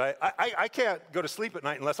 Right? I can't go to sleep at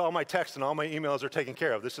night unless all my texts and all my emails are taken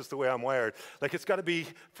care of. This is the way I'm wired. Like, it's got to be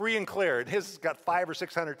free and clear. And his has got 500 or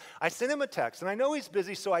 600. I sent him a text, and I know he's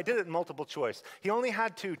busy, so I did it in multiple choice. He only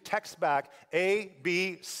had to text back A,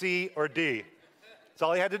 B, C, or D. That's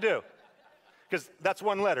all he had to do. Because that's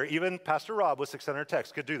one letter. Even Pastor Rob with 600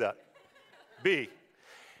 texts could do that. B.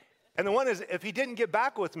 And the one is, if he didn't get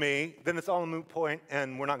back with me, then it's all a moot point,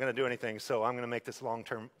 and we're not going to do anything. So I'm going to make this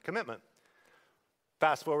long-term commitment.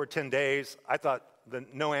 Fast forward 10 days, I thought the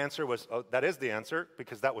no answer was, oh, that is the answer,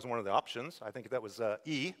 because that was one of the options. I think that was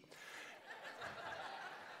E.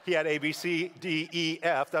 He had A, B, C, D, E,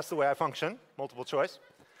 F. That's the way I function, multiple choice.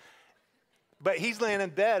 But he's laying in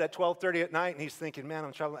bed at 12:30 at night, and he's thinking, man,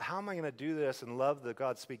 I'm traveling. How am I going to do this and love the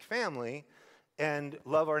God Speak family and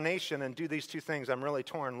love our nation and do these two things? I'm really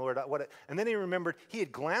torn, Lord. And then he remembered he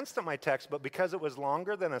had glanced at my text, but because it was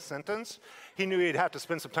longer than a sentence, he knew he'd have to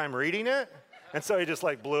spend some time reading it. And so he just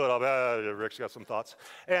blew it off. Rick's got some thoughts.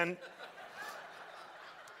 And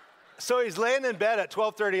so he's laying in bed at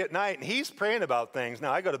 12:30 at night, and he's praying about things.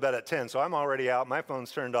 Now, I go to bed at 10, so I'm already out. My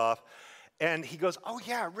phone's turned off. And he goes, oh,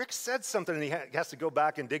 yeah, Rick said something. And he has to go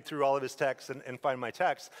back and dig through all of his texts and find my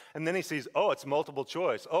text. And then he sees, oh, it's multiple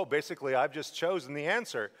choice. Oh, basically, I've just chosen the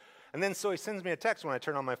answer. And then so he sends me a text when I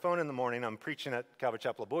turn on my phone in the morning. I'm preaching at Calvary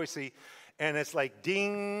Chapel of Boise. And it's like,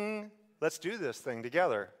 ding, let's do this thing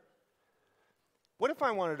together. What if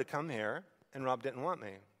I wanted to come here and Rob didn't want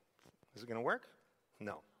me? Is it going to work?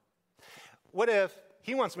 No. What if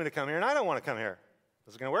he wants me to come here and I don't want to come here?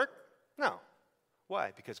 Is it going to work? No.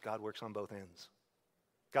 Why? Because God works on both ends.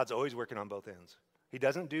 God's always working on both ends. He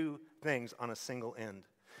doesn't do things on a single end.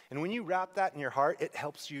 And when you wrap that in your heart, it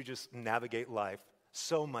helps you just navigate life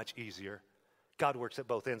so much easier. God works at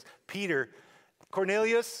both ends. Peter's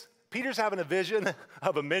having a vision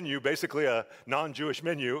of a menu, basically a non-Jewish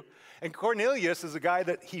menu. And Cornelius is a guy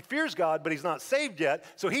that he fears God, but he's not saved yet.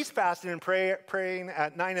 So he's fasting and praying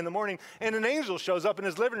at 9 in the morning. And an angel shows up in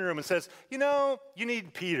his living room and says, you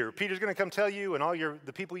need Peter. Peter's going to come tell you and all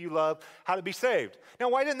the people you love how to be saved. Now,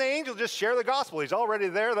 why didn't the angel just share the gospel? He's already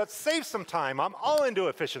there. Let's save some time. I'm all into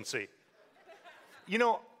efficiency.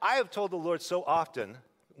 I have told the Lord so often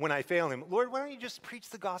when I fail him, Lord, why don't you just preach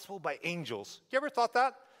the gospel by angels? You ever thought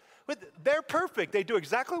that? But they're perfect. They do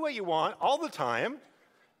exactly what you want all the time.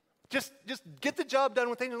 Just get the job done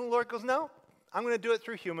with things. And the Lord goes, no, I'm going to do it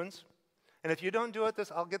through humans. And if you don't do it,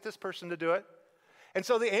 I'll get this person to do it. And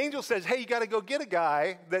so the angel says, hey, you got to go get a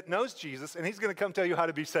guy that knows Jesus, and he's going to come tell you how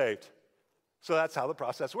to be saved. So that's how the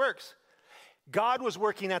process works. God was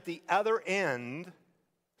working at the other end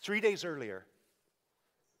 3 days earlier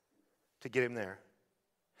to get him there.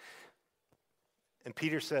 And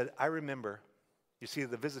Peter said, I remember. You see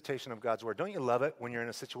the visitation of God's word. Don't you love it when you're in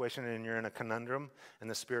a situation and you're in a conundrum and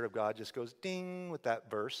the Spirit of God just goes ding with that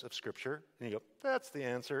verse of Scripture? And you go, that's the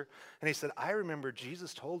answer. And he said, I remember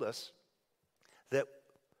Jesus told us that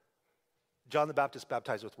John the Baptist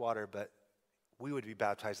baptized with water, but we would be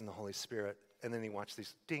baptized in the Holy Spirit. And then he watched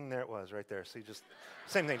these, ding, there it was right there. See, just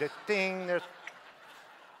same thing, ding, there's.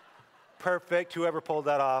 Perfect. Whoever pulled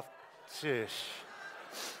that off. Sheesh.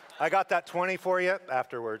 I got that 20 for you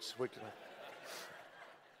afterwards.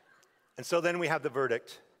 And so then we have the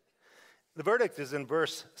verdict. The verdict is in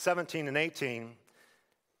verse 17 and 18.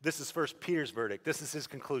 This is First Peter's verdict. This is his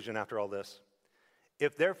conclusion after all this.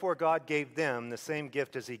 If therefore God gave them the same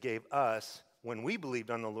gift as he gave us when we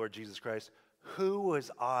believed on the Lord Jesus Christ, who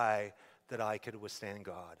was I that I could withstand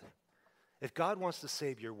God? If God wants to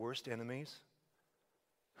save your worst enemies,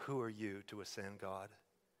 who are you to withstand God?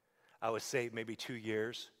 I was saved maybe 2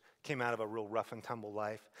 years, came out of a real rough and tumble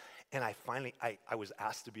life, and I was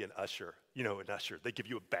asked to be an usher. You know, an usher, they give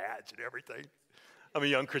you a badge and everything. I'm a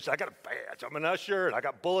young Christian, I got a badge, I'm an usher, and I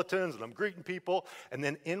got bulletins, and I'm greeting people. And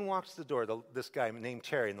then in walks the door, this guy named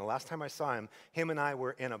Terry, and the last time I saw him, him and I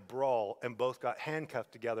were in a brawl, and both got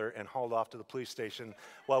handcuffed together and hauled off to the police station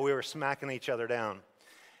while we were smacking each other down.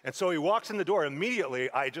 And so he walks in the door, immediately,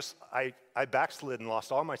 I backslid and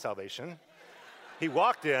lost all my salvation. He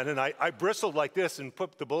walked in, and I bristled like this and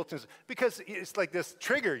put the bulletins, because it's like this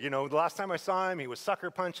trigger, you know. The last time I saw him, he was sucker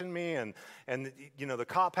punching me, and you know, the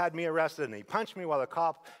cop had me arrested, and he punched me while the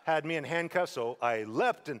cop had me in handcuffs, so I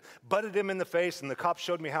leapt and butted him in the face, and the cop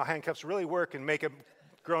showed me how handcuffs really work and make a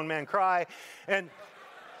grown man cry, and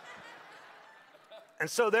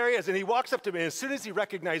so there he is, and he walks up to me, and as soon as he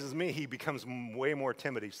recognizes me, he becomes way more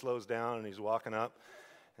timid. He slows down, and he's walking up,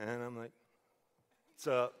 and I'm like, what's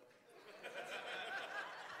up?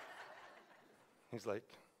 He's like,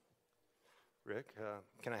 Rick,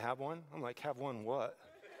 can I have one? I'm like, have one what?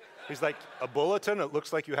 He's like, a bulletin? It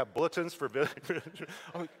looks like you have bulletins for visitors.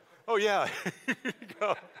 I'm like, oh, yeah. Here you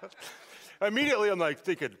go. Immediately, I'm like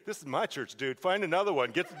thinking, this is my church, dude. Find another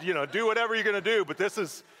one. Do whatever you're going to do, but this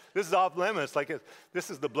is off limits. Like, this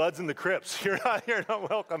is the Bloods and the Crips. You're not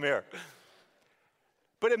welcome here.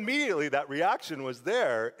 But immediately, that reaction was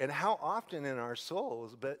there, and how often in our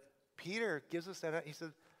souls, but Peter gives us that, he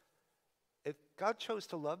said, if God chose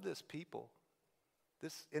to love this people,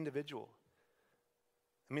 this individual,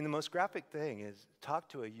 I mean, the most graphic thing is talk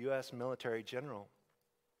to a U.S. military general,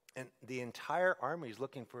 and the entire army is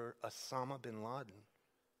looking for Osama bin Laden.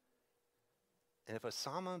 And if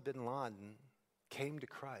Osama bin Laden came to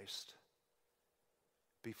Christ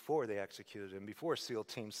before they executed him, before SEAL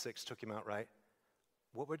Team 6 took him out, right,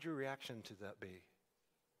 what would your reaction to that be?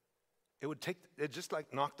 It just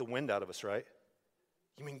like knock the wind out of us, right?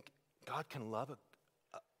 You mean God can love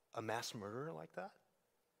a mass murderer like that?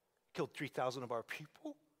 Killed 3,000 of our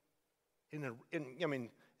people? It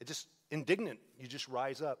just indignant. You just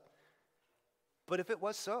rise up. But if it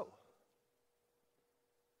was so,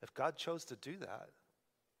 if God chose to do that,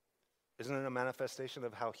 isn't it a manifestation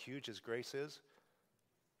of how huge his grace is?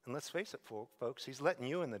 And let's face it, folks, he's letting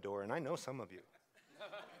you in the door, and I know some of you.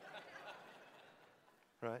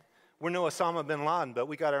 Right? We're no Osama bin Laden, but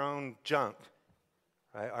we got our own junk.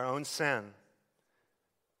 Right? Our own sin. And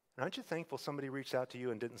aren't you thankful somebody reached out to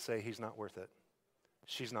you and didn't say he's not worth it?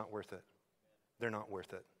 She's not worth it. They're not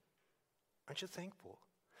worth it. Aren't you thankful?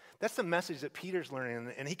 That's the message that Peter's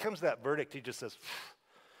learning. And he comes to that verdict. He just says,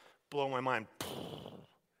 blow my mind.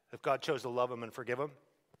 If God chose to love him and forgive him,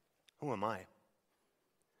 who am I?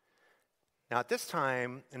 Now at this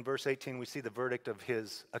time, in verse 18, we see the verdict of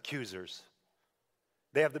his accusers.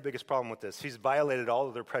 They have the biggest problem with this. He's violated all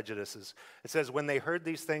of their prejudices. It says, when they heard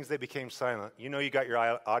these things, they became silent. You know you got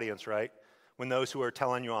your audience, right? When those who are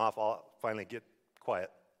telling you off all finally get quiet.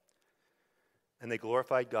 And they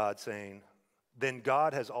glorified God, saying, then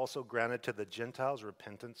God has also granted to the Gentiles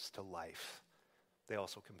repentance to life. They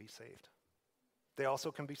also can be saved. They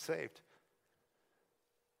also can be saved.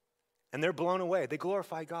 And they're blown away. They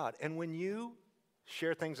glorify God. And when you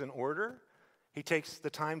share things in order, he takes the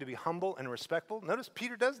time to be humble and respectful. Notice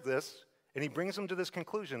Peter does this, and he brings them to this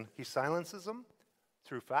conclusion. He silences them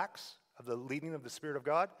through facts of the leading of the Spirit of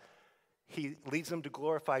God. He leads them to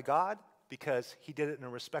glorify God because he did it in a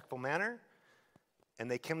respectful manner. And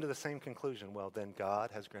they came to the same conclusion. Well, then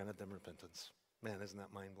God has granted them repentance. Man, isn't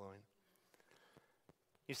that mind-blowing?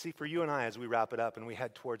 You see, for you and I, as we wrap it up and we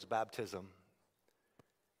head towards baptism,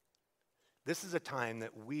 this is a time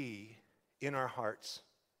that we, in our hearts,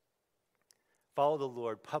 follow the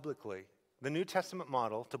Lord publicly. The New Testament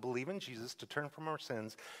model to believe in Jesus, to turn from our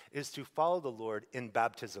sins, is to follow the Lord in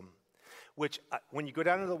baptism, which when you go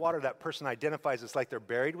down into the water, that person identifies it's like they're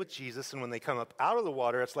buried with Jesus, and when they come up out of the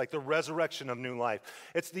water, it's like the resurrection of new life.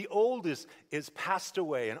 It's the old is passed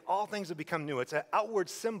away, and all things have become new. It's an outward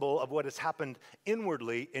symbol of what has happened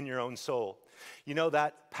inwardly in your own soul. You know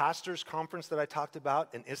that pastors' conference that I talked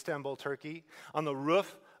about in Istanbul, Turkey, on the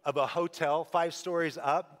roof of a hotel 5 stories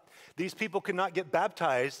up? These people could not get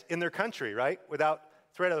baptized in their country, right, without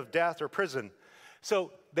threat of death or prison.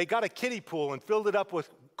 So they got a kiddie pool and filled it up with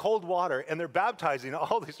cold water, and they're baptizing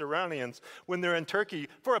all these Iranians when they're in Turkey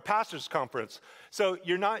for a pastor's conference. So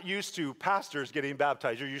you're not used to pastors getting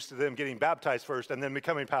baptized. You're used to them getting baptized first and then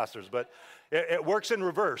becoming pastors. But it works in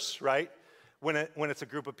reverse, right, when it's a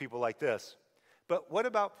group of people like this. But what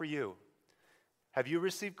about for you? Have you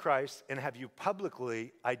received Christ, and have you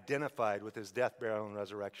publicly identified with his death, burial, and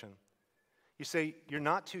resurrection? You say you're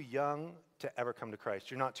not too young to ever come to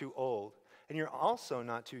Christ. You're not too old. And you're also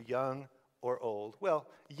not too young or old. Well,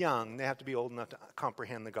 young, they have to be old enough to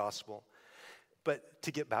comprehend the gospel. But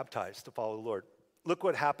to get baptized, to follow the Lord. Look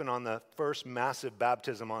what happened on the first massive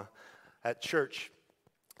baptism at church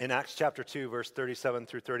in Acts chapter 2, verse 37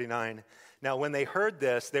 through 39. Now, when they heard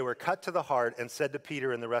this, they were cut to the heart and said to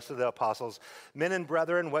Peter and the rest of the apostles, "Men and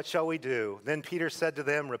brethren, what shall we do?" Then Peter said to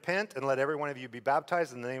them, "Repent and let every one of you be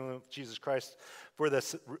baptized in the name of Jesus Christ for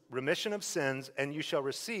the remission of sins, and you shall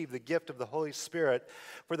receive the gift of the Holy Spirit.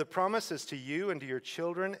 For the promise is to you and to your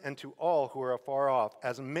children and to all who are afar off,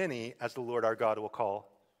 as many as the Lord our God will call."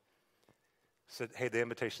 Said, hey, the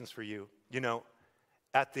invitation's for you. You know,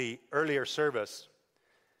 at the earlier service,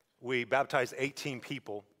 we baptized 18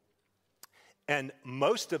 people. And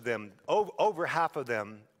most of them, over half of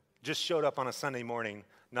them, just showed up on a Sunday morning,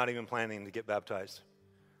 not even planning to get baptized.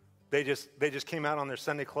 They just came out on their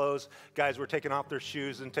Sunday clothes. Guys were taking off their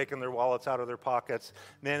shoes and taking their wallets out of their pockets,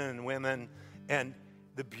 men and women. And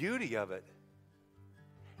the beauty of it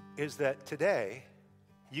is that today,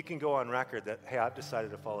 you can go on record that, hey, I've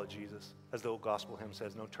decided to follow Jesus. As the old gospel hymn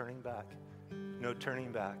says, no turning back, no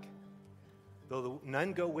turning back. Though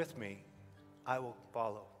none go with me, I will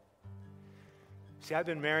follow. See, I've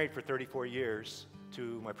been married for 34 years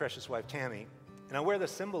to my precious wife, Tammy, and I wear the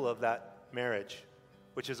symbol of that marriage,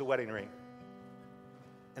 which is a wedding ring.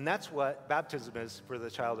 And that's what baptism is for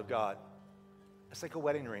the child of God. It's like a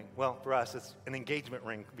wedding ring. Well, for us, it's an engagement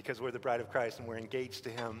ring because we're the bride of Christ and we're engaged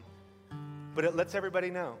to him. But it lets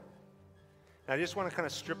everybody know. And I just want to kind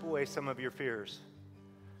of strip away some of your fears.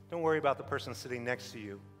 Don't worry about the person sitting next to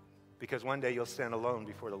you, because one day you'll stand alone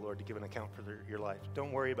before the Lord to give an account for your life.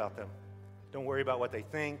 Don't worry about them. Don't worry about what they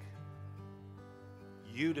think.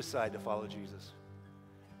 You decide to follow Jesus.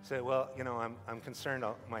 Say, well, you know, I'm concerned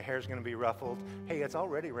my hair's going to be ruffled. Hey, it's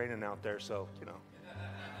already raining out there, so, you know.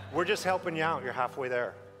 We're just helping you out. You're halfway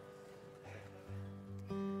there.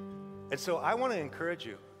 And so I want to encourage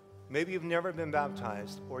you. Maybe you've never been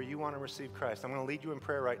baptized or you want to receive Christ. I'm going to lead you in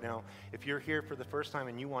prayer right now. If you're here for the first time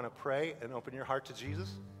and you want to pray and open your heart to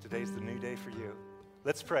Jesus, today's the new day for you.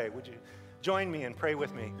 Let's pray. Would you join me and pray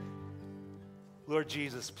with me? Lord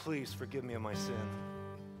Jesus, please forgive me of my sin.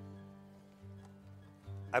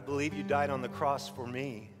 I believe you died on the cross for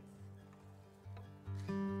me,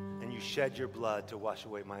 and you shed your blood to wash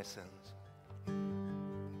away my sins.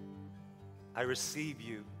 I receive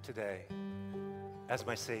you today as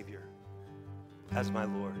my Savior, as my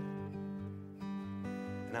Lord,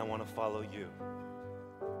 and I want to follow you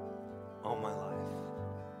all my life.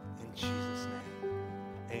 In Jesus' name,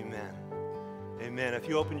 amen. Amen. If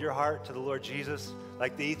you opened your heart to the Lord Jesus,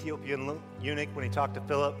 like the Ethiopian eunuch when he talked to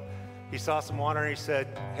Philip, he saw some water and he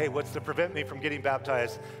said, hey, what's to prevent me from getting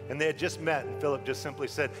baptized? And they had just met, and Philip just simply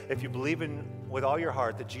said, if you believe in with all your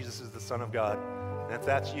heart that Jesus is the Son of God, and if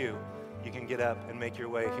that's you, you can get up and make your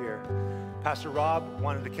way here. Pastor Rob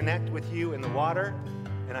wanted to connect with you in the water,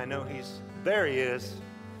 and I know there he is,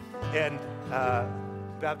 and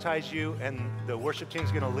baptize you, and the worship team's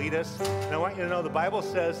going to lead us. And I want you to know the Bible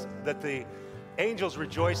says that the angels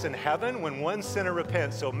rejoice in heaven when one sinner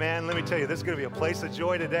repents. So, man, let me tell you, this is going to be a place of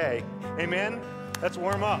joy today. Amen? Let's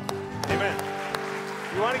warm up. Amen.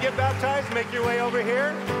 You want to get baptized? Make your way over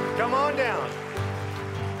here. Come on down.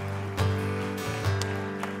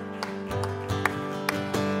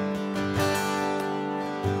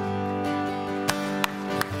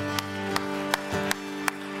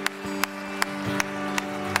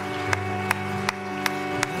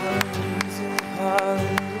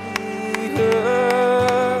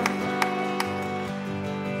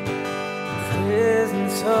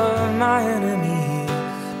 My enemies,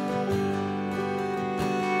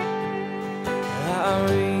 I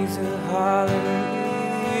raise a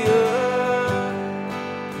hallelujah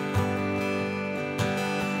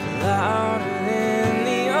louder than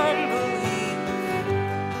the unbelief.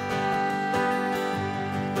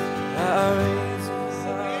 I raise a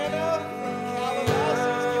hallelujah.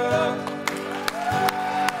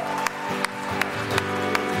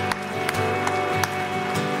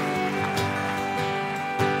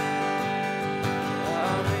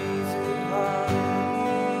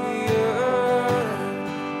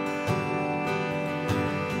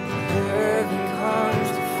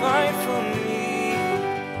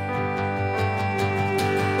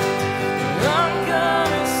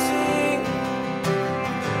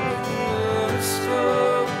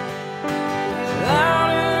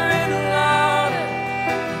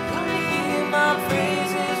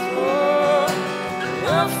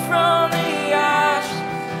 from the ashes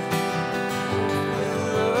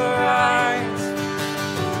will arise.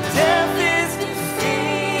 Death is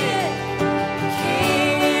defeated, the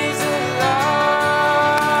King is alive.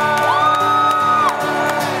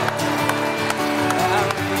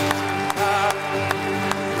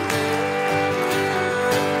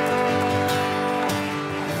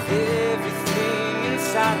 Everything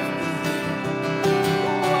inside of me,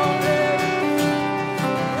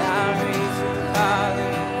 I raise a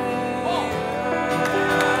hallelujah.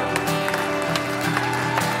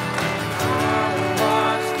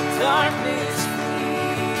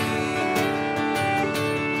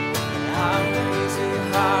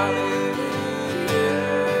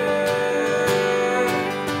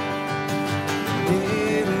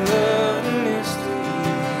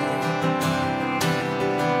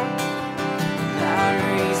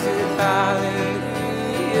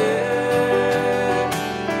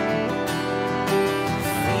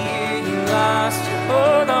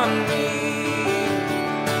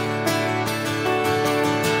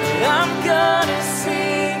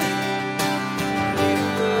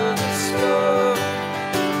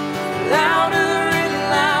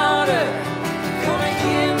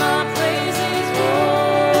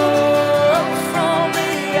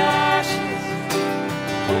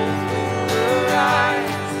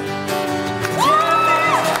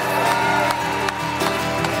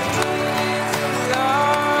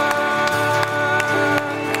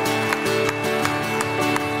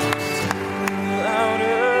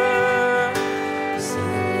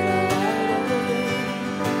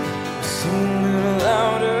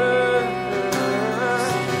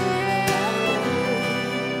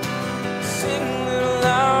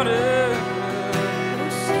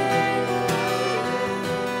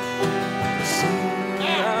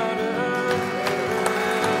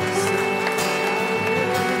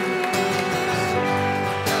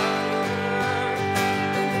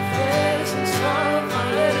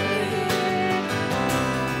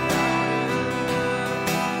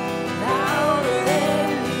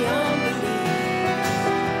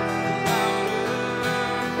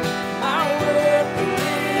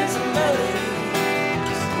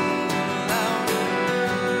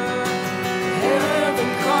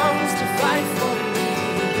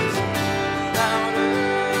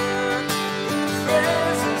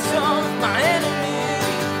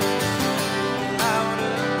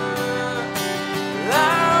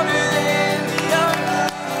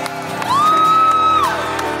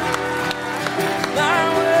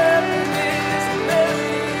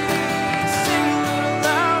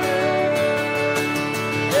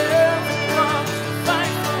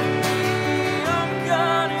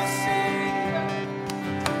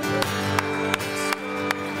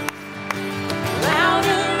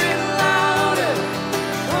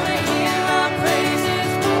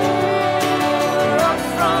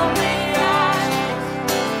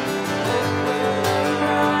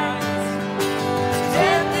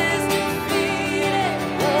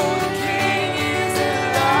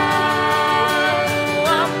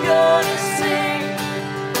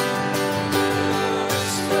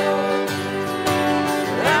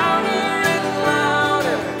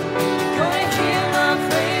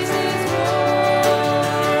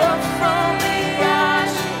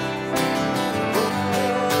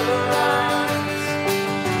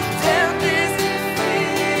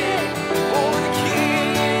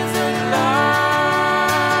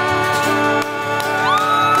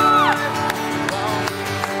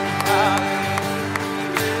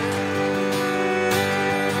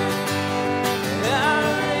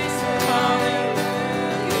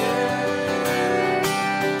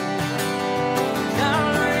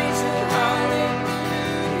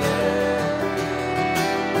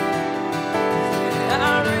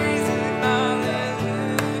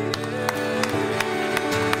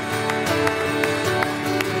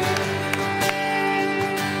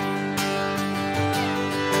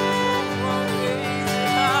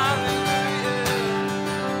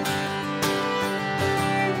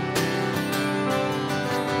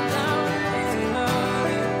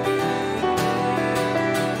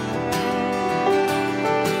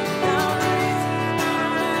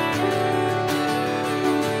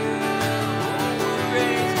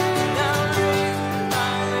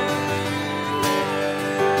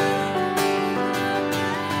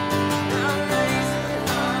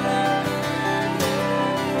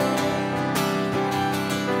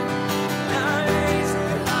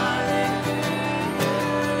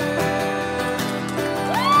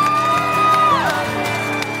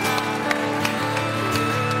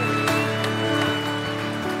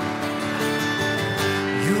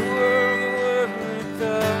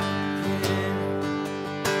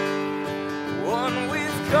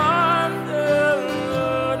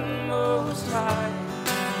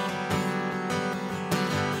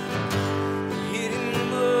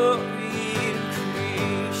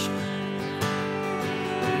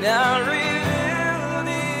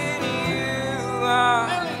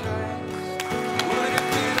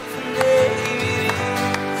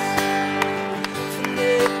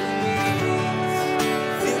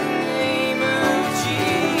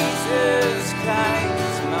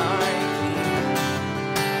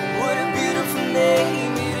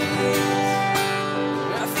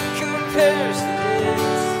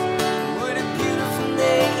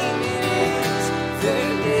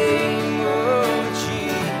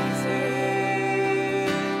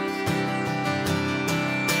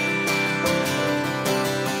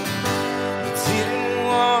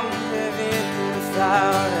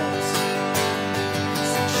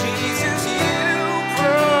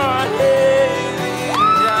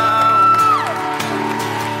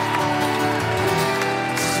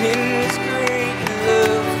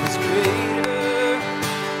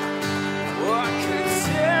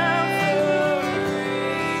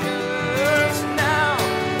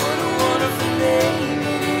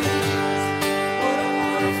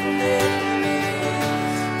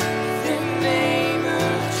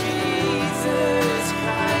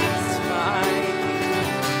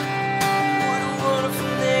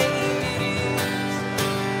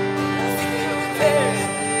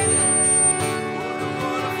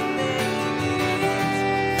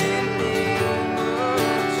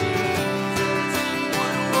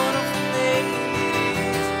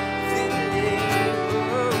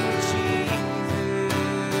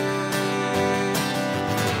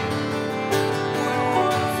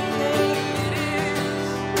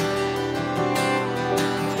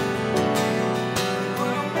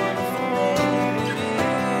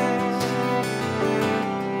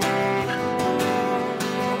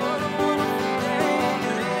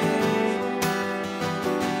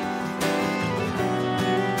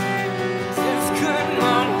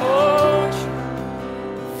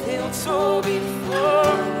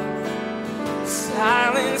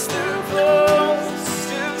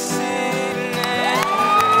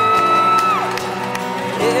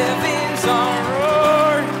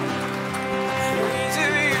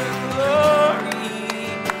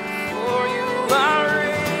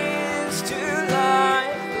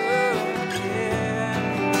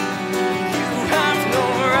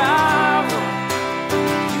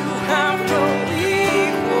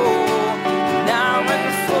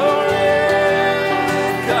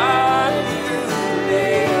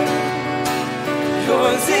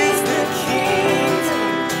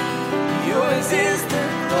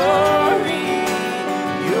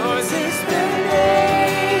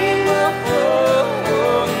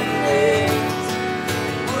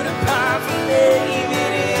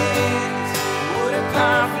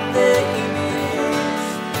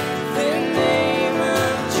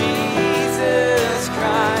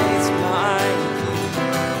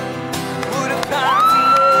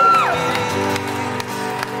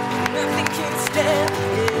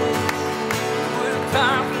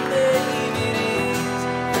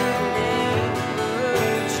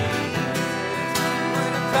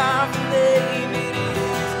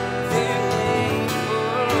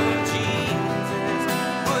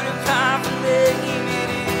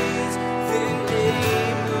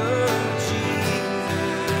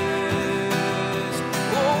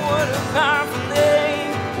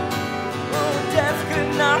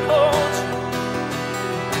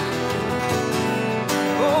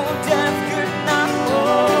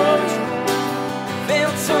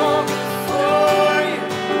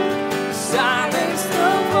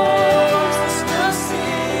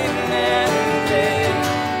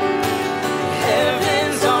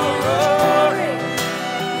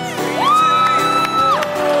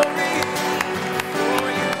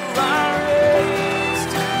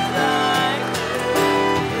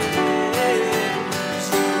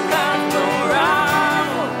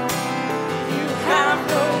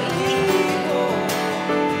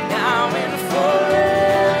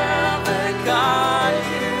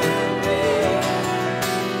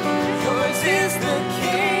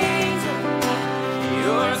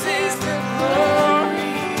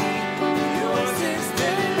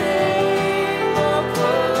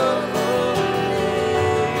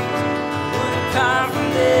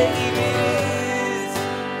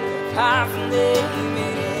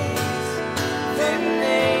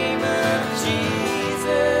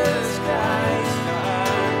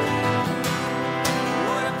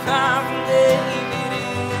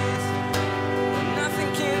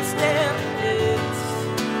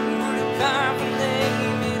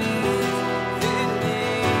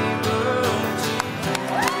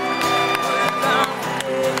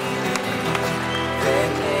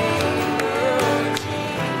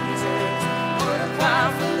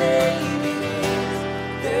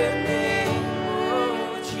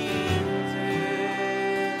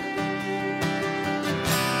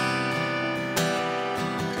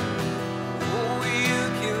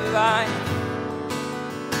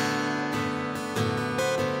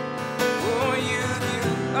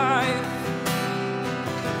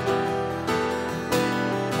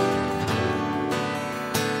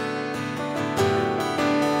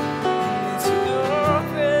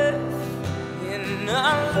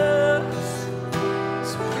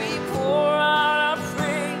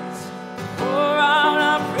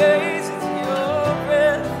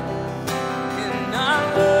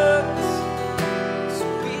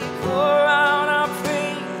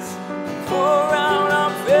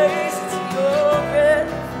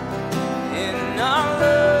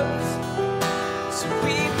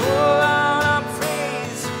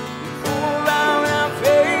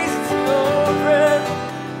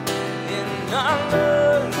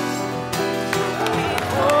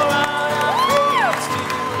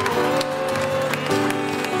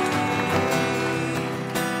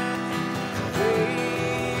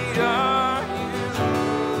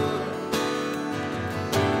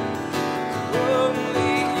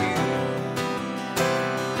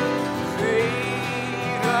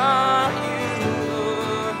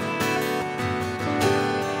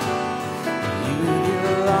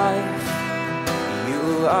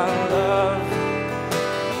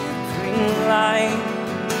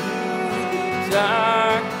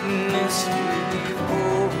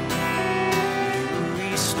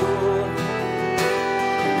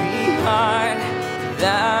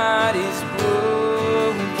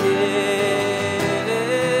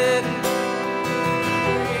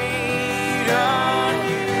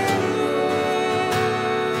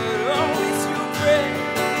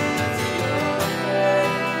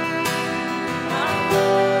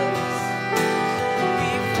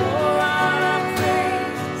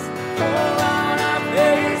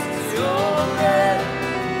 Praise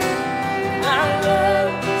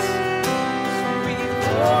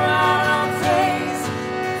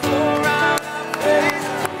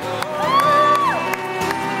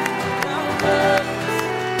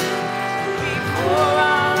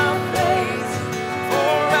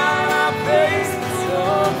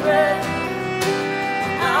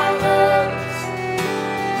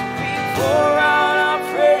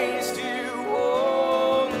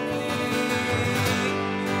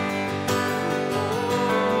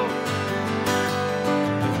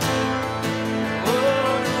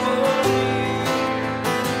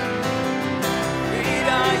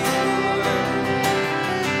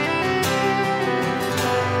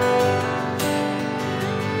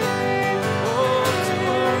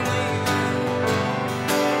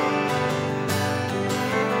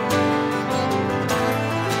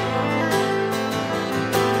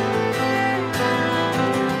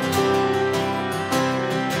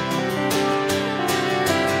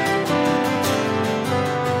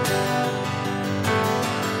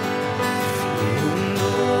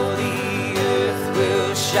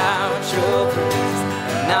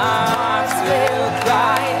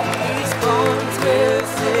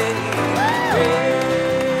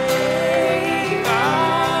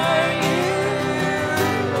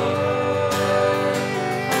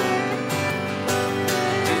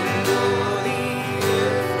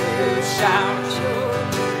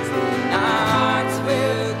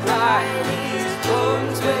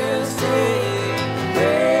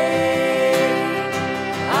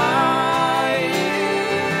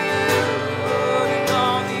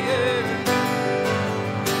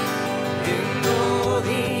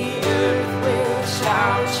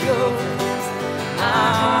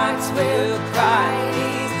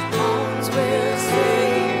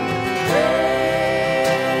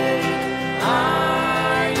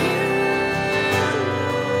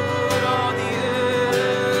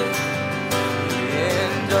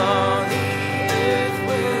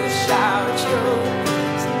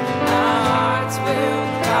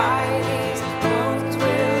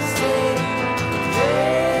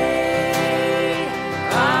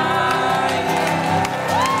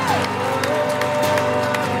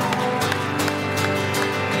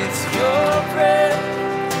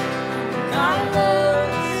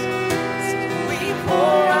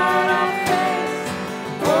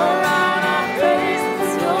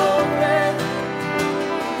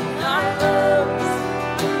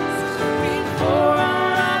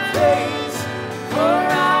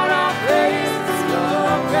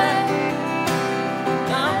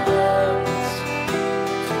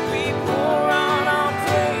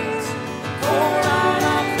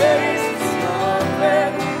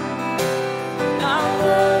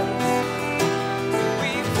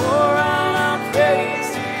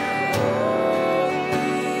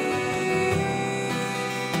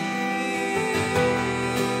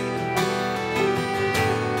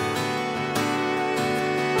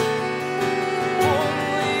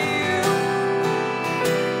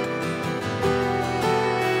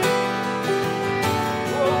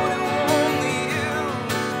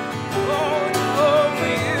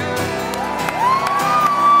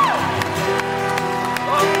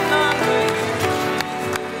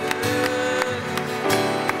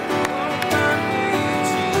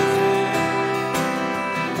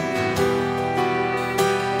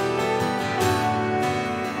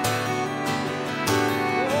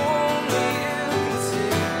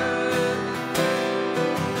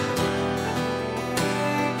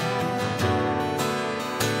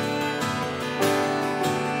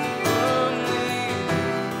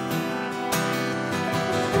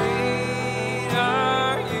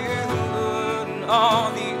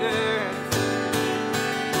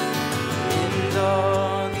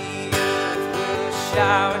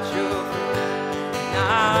shout your praise.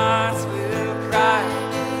 Hearts will cry,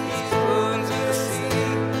 these wounds will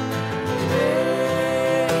sing.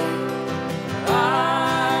 Great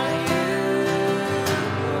are you,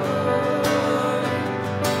 Lord.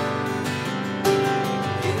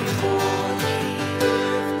 In all the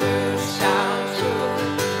earth will shout your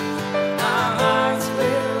praise. Our hearts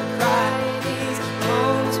will cry, these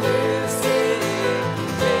wounds will sing.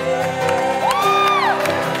 Great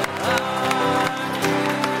are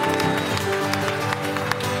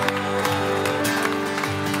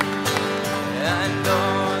and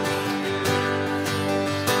all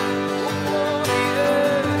the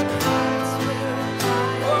earth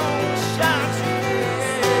will shout your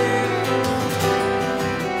praise.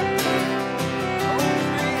 Oh,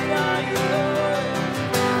 great are you, Lord.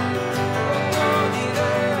 All the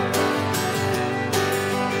earth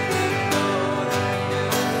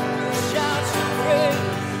will shout your praise.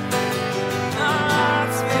 Our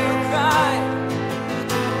hearts will cry,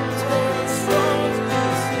 souls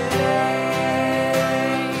will sing.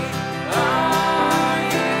 Are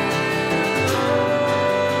you,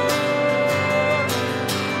 Lord?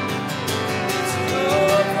 It's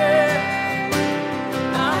your breath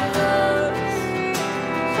in our lungs.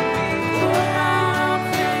 We pour out our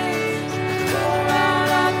praise, pour out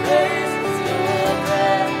our praise. It's your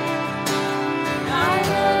breath in our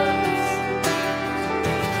lungs.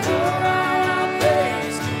 Pour out our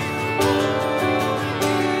praise to you, Lord.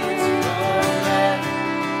 It's your breath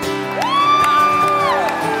in our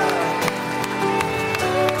lungs.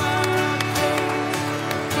 Pour out our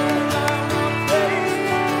praise,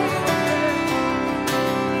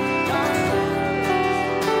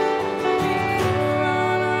 pour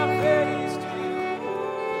out our praise to you,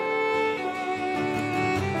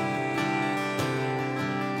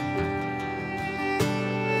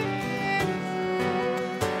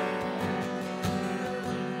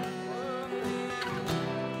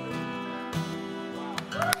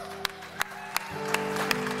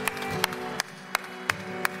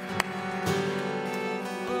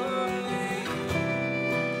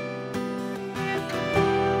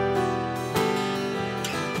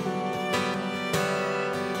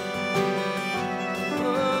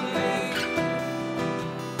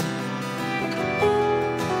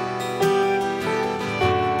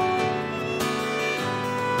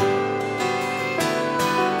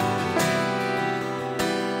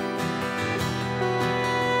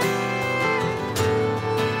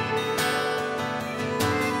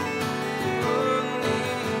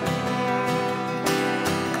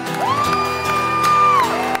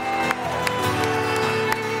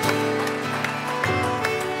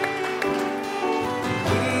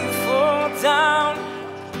 we fall down,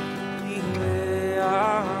 we lay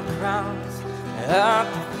our crowns at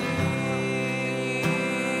the feet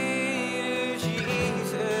of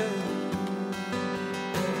Jesus.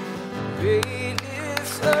 Great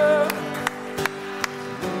is love,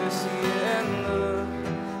 mercy and love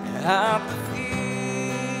at the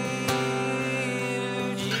feet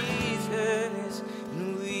of Jesus.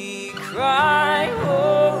 And we cry,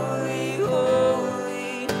 holy,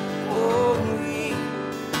 holy, holy.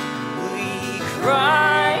 We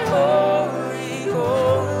cry, holy,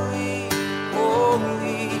 holy,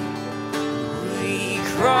 holy. We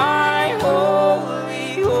cry, holy,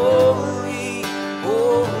 holy,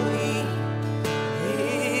 holy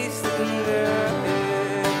is the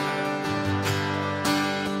Lord.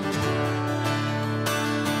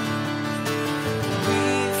 We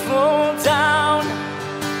fall down,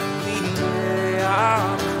 we lay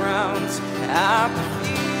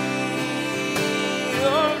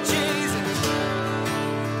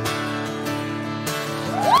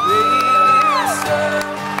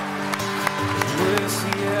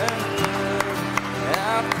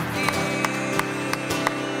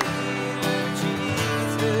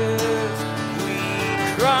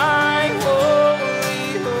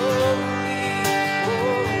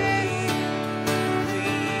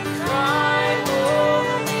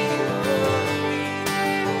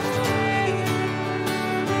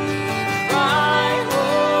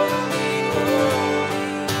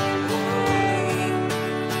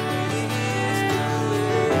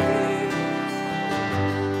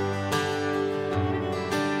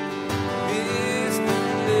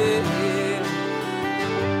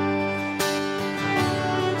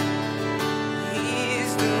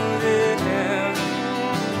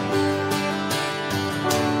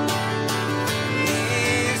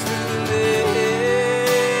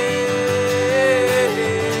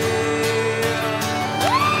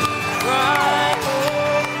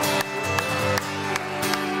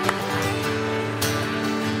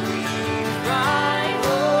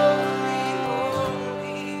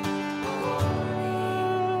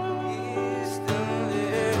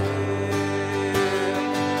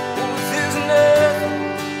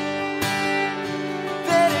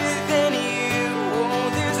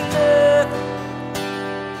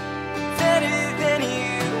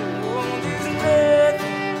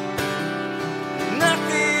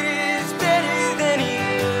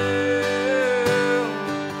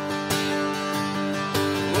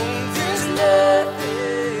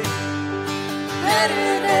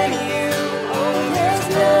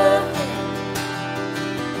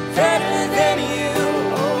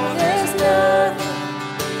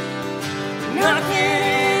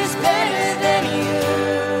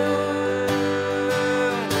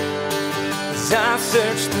As I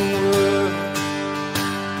searched the world,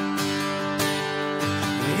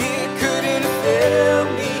 it couldn't fill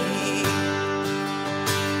me.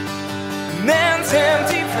 Man's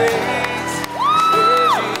empty praise,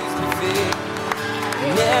 treasures to fill,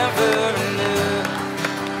 never enough.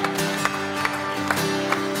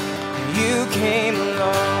 You came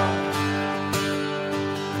along,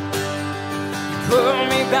 you put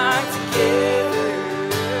me back together.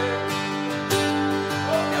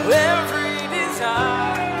 Now every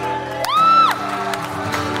desire,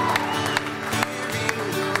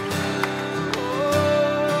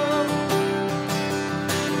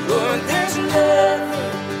 Lord, there's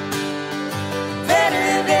nothing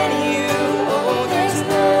better than you. Oh, there's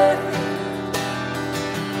nothing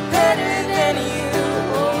better than you.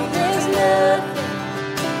 Oh, there's nothing,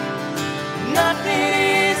 nothing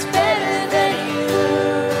is better than you.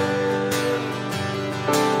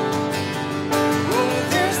 Oh,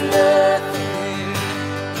 there's nothing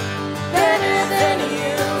better than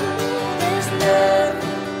you. There's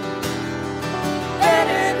nothing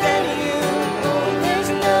better than you. Oh, there's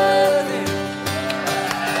nothing,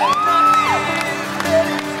 nothing is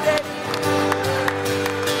better than you.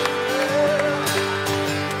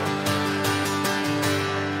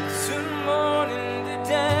 Soon morning to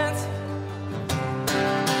dance,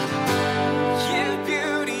 give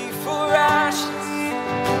beauty for ashes,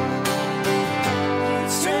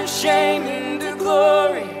 turn shame into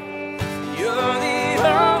glory. You're the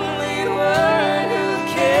only one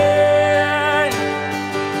who can.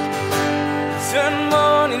 Turn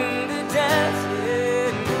morning to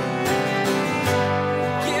dancing,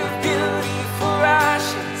 give beauty for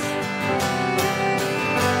ashes,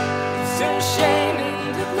 turn shame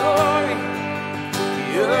into glory.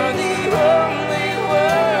 You're the only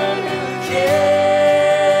one who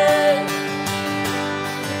can.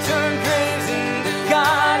 Turn graves into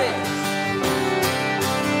gardens,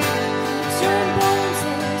 turn bones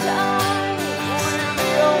into idols. We're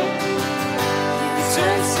the only,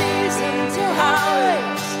 turn seas into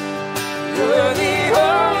highways. You're the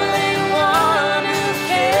only one who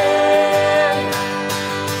can.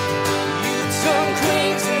 You turn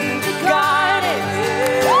queens into gardens,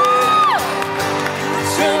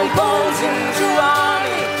 turn bones into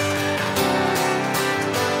armies.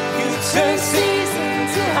 You turn seas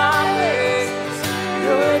into highways.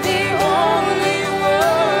 You're the only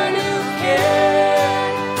one who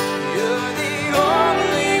can. You're the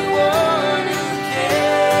only one who can.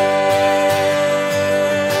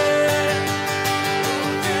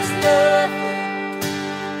 There's nothing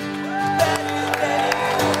better than you.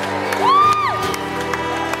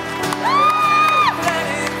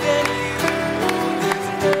 Better than you. There's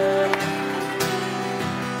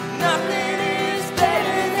nothing is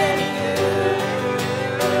better than you.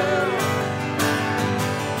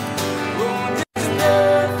 Oh, there's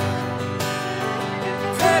nothing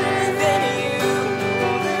better than you.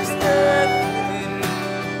 There's nothing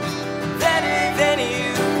better than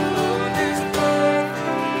you. There's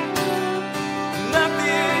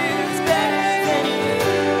nothing's better than you.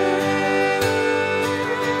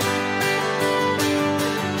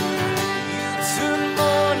 You turn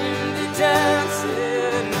morning to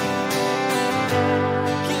dancing,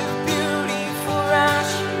 give beauty for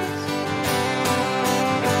ashes,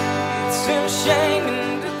 turn shame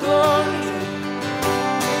into glory.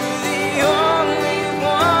 You're the only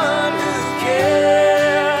one who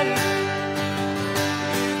can.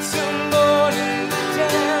 You turn morning to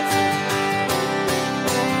dancing,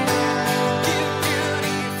 give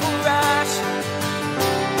beauty for ashes,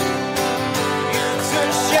 you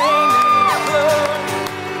turn shame into glory.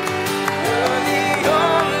 You're the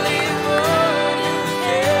only one who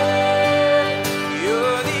can.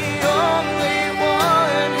 You're the only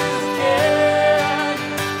one who can.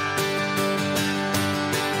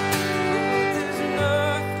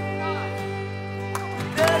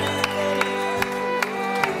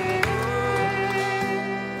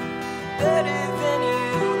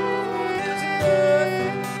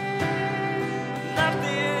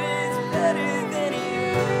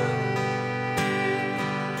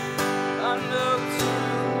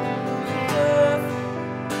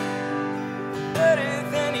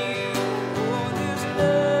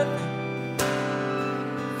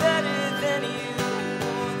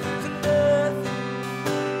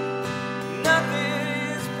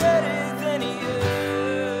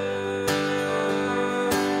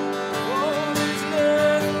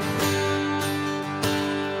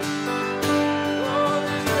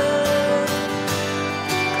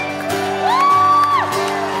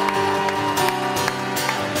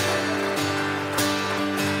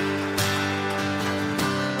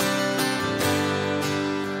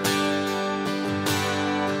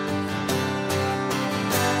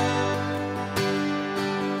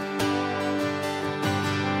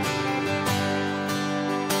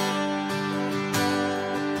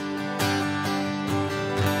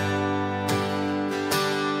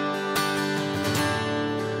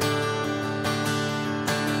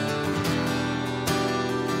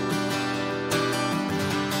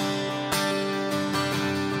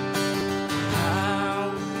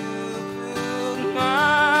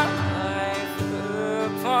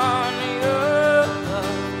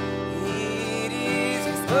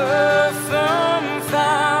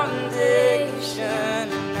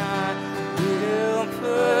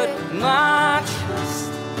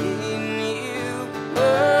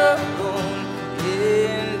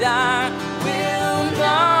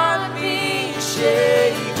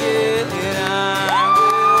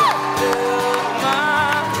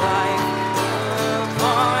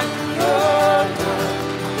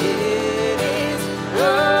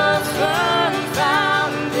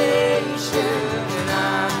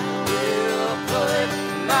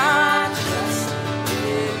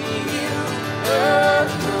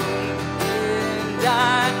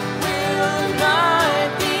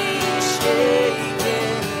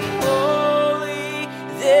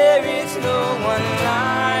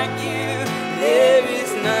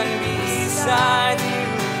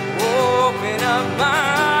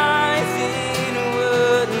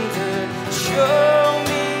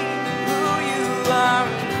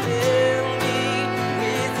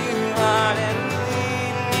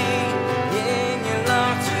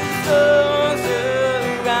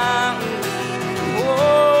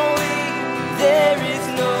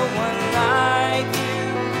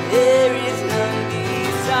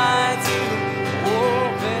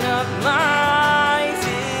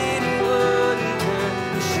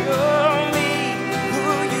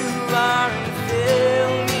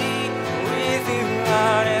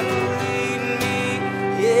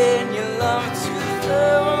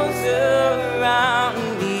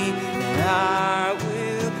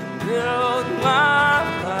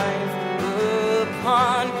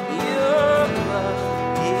 upon your blood.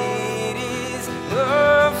 It is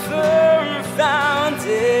a firm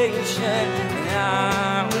foundation, and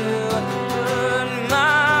I will put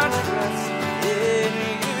my trust in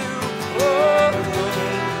you, oh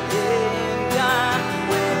Lord, and I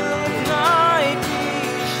will not be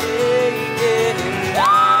shaken, and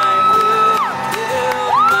I will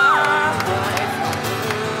build my life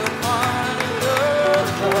upon your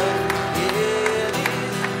blood. It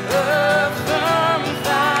is a firm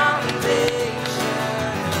foundation.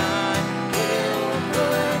 I will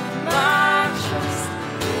put my trust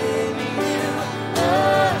in you,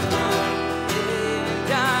 oh Lord,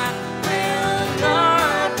 and I will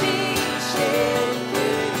not be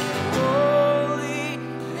shaken. Holy,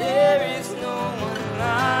 there is no one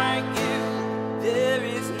like you. There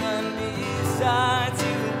is none besides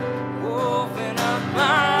you. Open up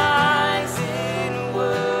my eyes in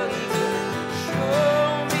wonder.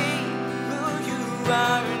 Show me who you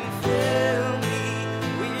are and fill me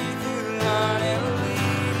with your light and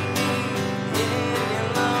lead me in your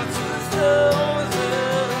love to those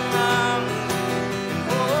around me.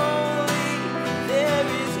 Holy, there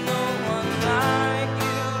is no one like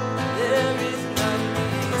you. There is none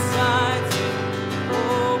besides you.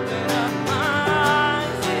 Open up my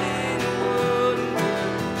eyes in wonder.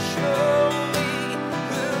 Show me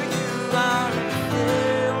who you are and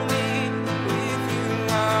fill me with your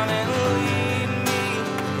light and lead me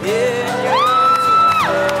in your love to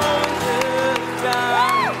those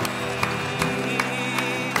around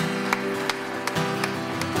me.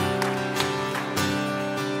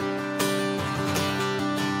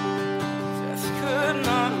 Death could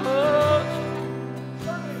not hold you,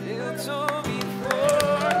 built all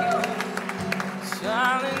before you,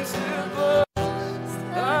 silence the voice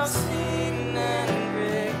of sin and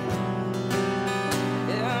grave.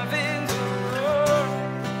 Heavens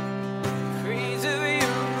roar, praise of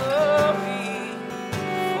your glory,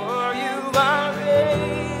 for you are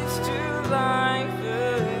raised to life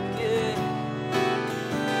again.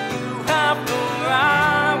 You have no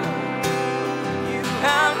rival. You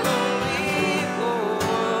have no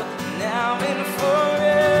equal, now and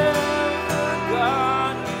forever,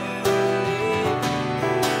 God, you live.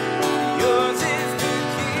 Yours is the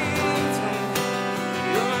kingdom,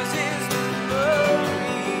 yours is the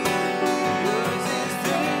glory, yours is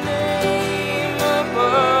the name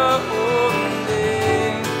above all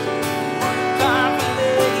names. What a powerful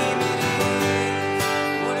name it is,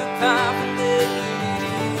 what a powerful name it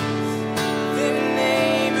is. The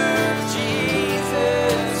name of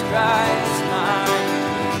Jesus Christ, my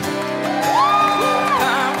King. What a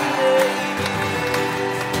powerful name it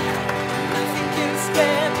is. Nothing can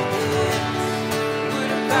stand against.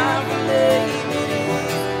 What a powerful name it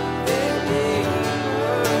is. The name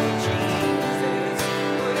of Jesus.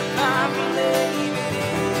 What a powerful name it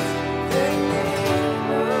is. The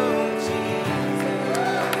name of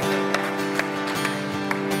Jesus.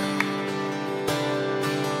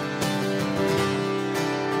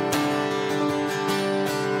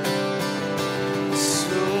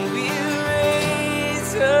 So we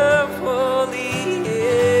raise up holy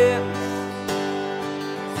hymns,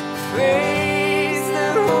 praise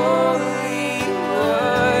the Holy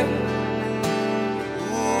One,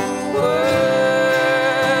 who was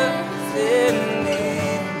and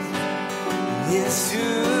is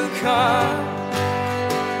to come.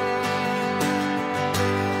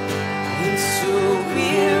 And so we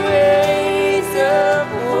raise up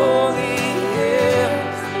holy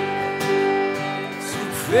hymns to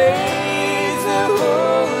praise the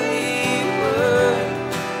Holy One,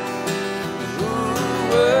 who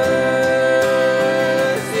was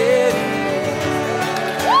and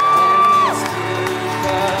is to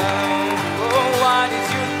come. Oh, what is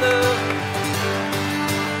your love?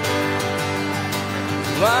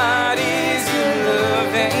 What is your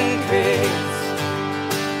love and grace?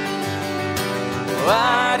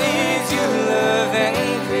 What is your love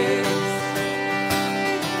and grace?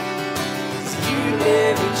 'Cause you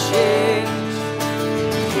never change,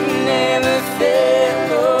 you never fail,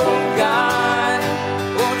 oh God.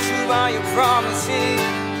 Oh, true are your promises,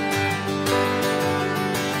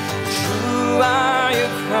 true are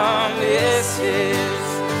your promises,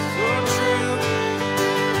 so true.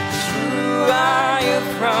 True are your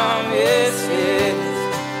promises.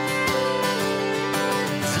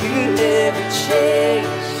 You never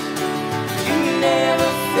change, you never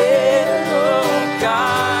fail, oh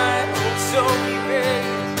God. So we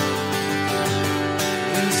raise,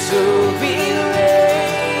 and so we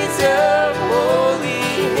raise up holy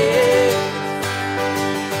hands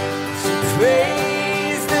to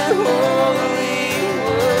praise the Holy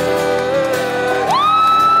One.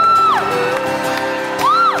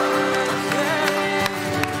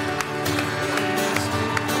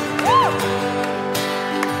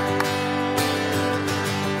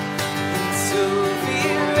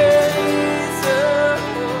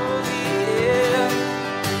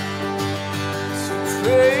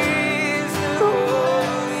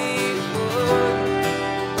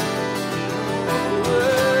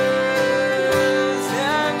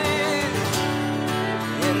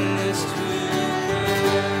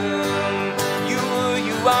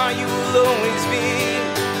 you will always be.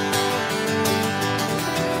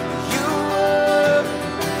 You were,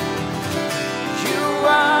 you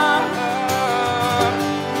are,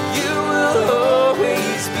 you will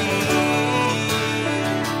always be.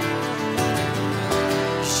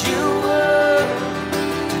 You were,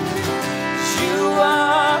 you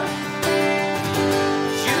are,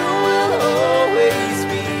 you will always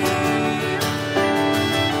be.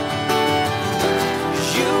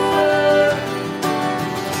 You were,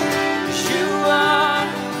 you are,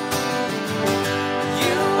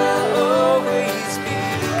 you will always be.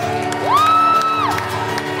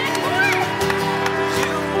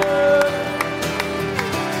 You were,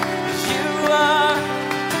 you are,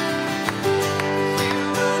 you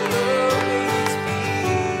will always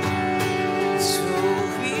be. So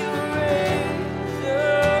we raise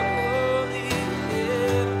the holy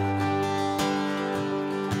hill,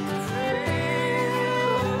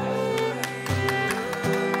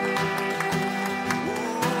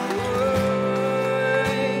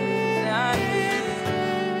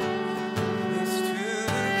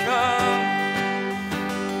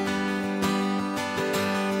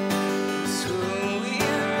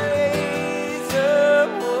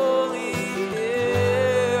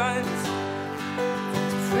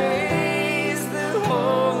 praise the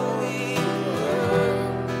holy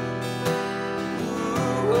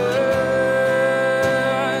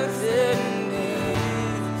was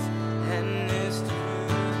and is to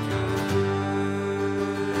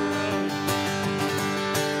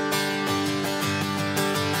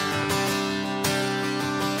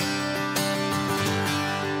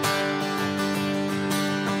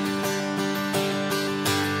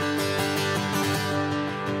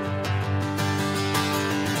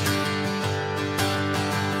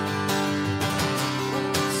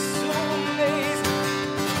so amazing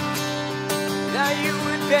that you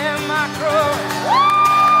would bear my cross.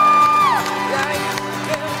 That you would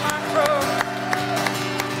bear my cross.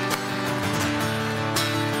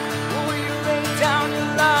 Oh, you laid down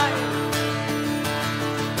your life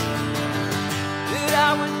that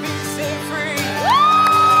I would be set free.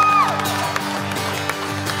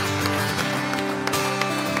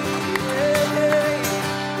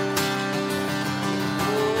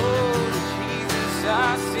 Oh, Jesus,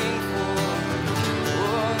 I sing for.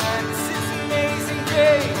 Oh, that's His amazing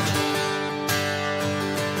grace.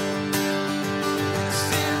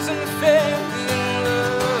 This is unfailing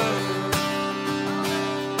love.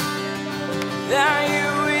 That you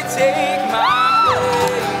would take my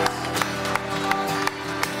place.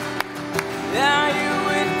 That you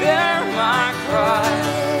would bear my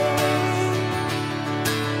cross.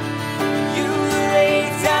 You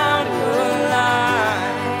laid down your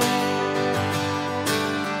life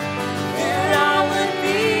that I would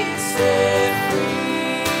be set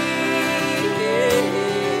free.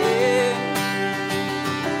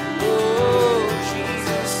 Oh,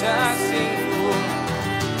 Jesus, I sing for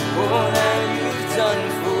all that you've done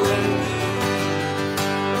for me.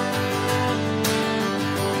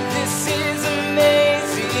 This is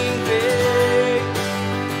amazing grace.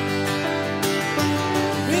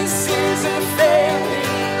 This is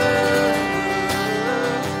unfailing love.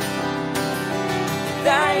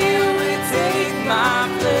 That you would take my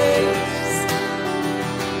place.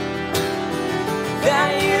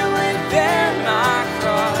 That you would bear my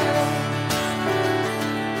cross.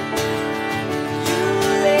 You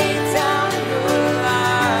laid down your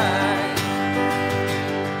life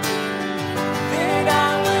that I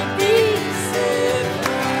would be set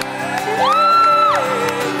free.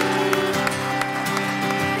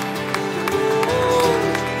 Oh,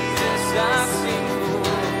 Jesus, I sing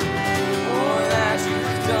for all that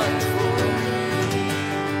you've done for me.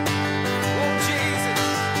 Oh, Jesus.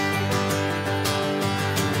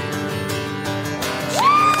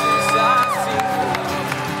 Jesus, I sing for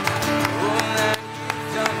all that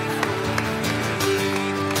you've done for me.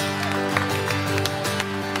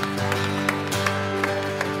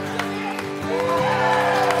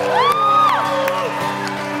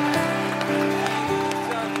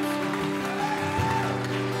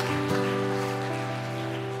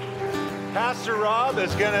 Pastor Rob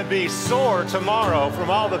is going to be sore tomorrow from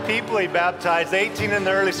all the people he baptized, 18 in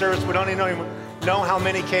the early service. We don't even know how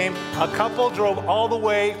many came. A couple drove all the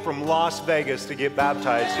way from Las Vegas to get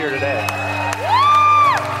baptized here today.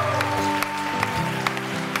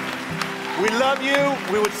 We love you.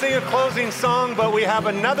 We would sing a closing song, but we have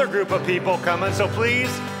another group of people coming. So please,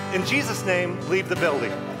 in Jesus' name, leave the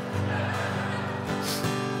building.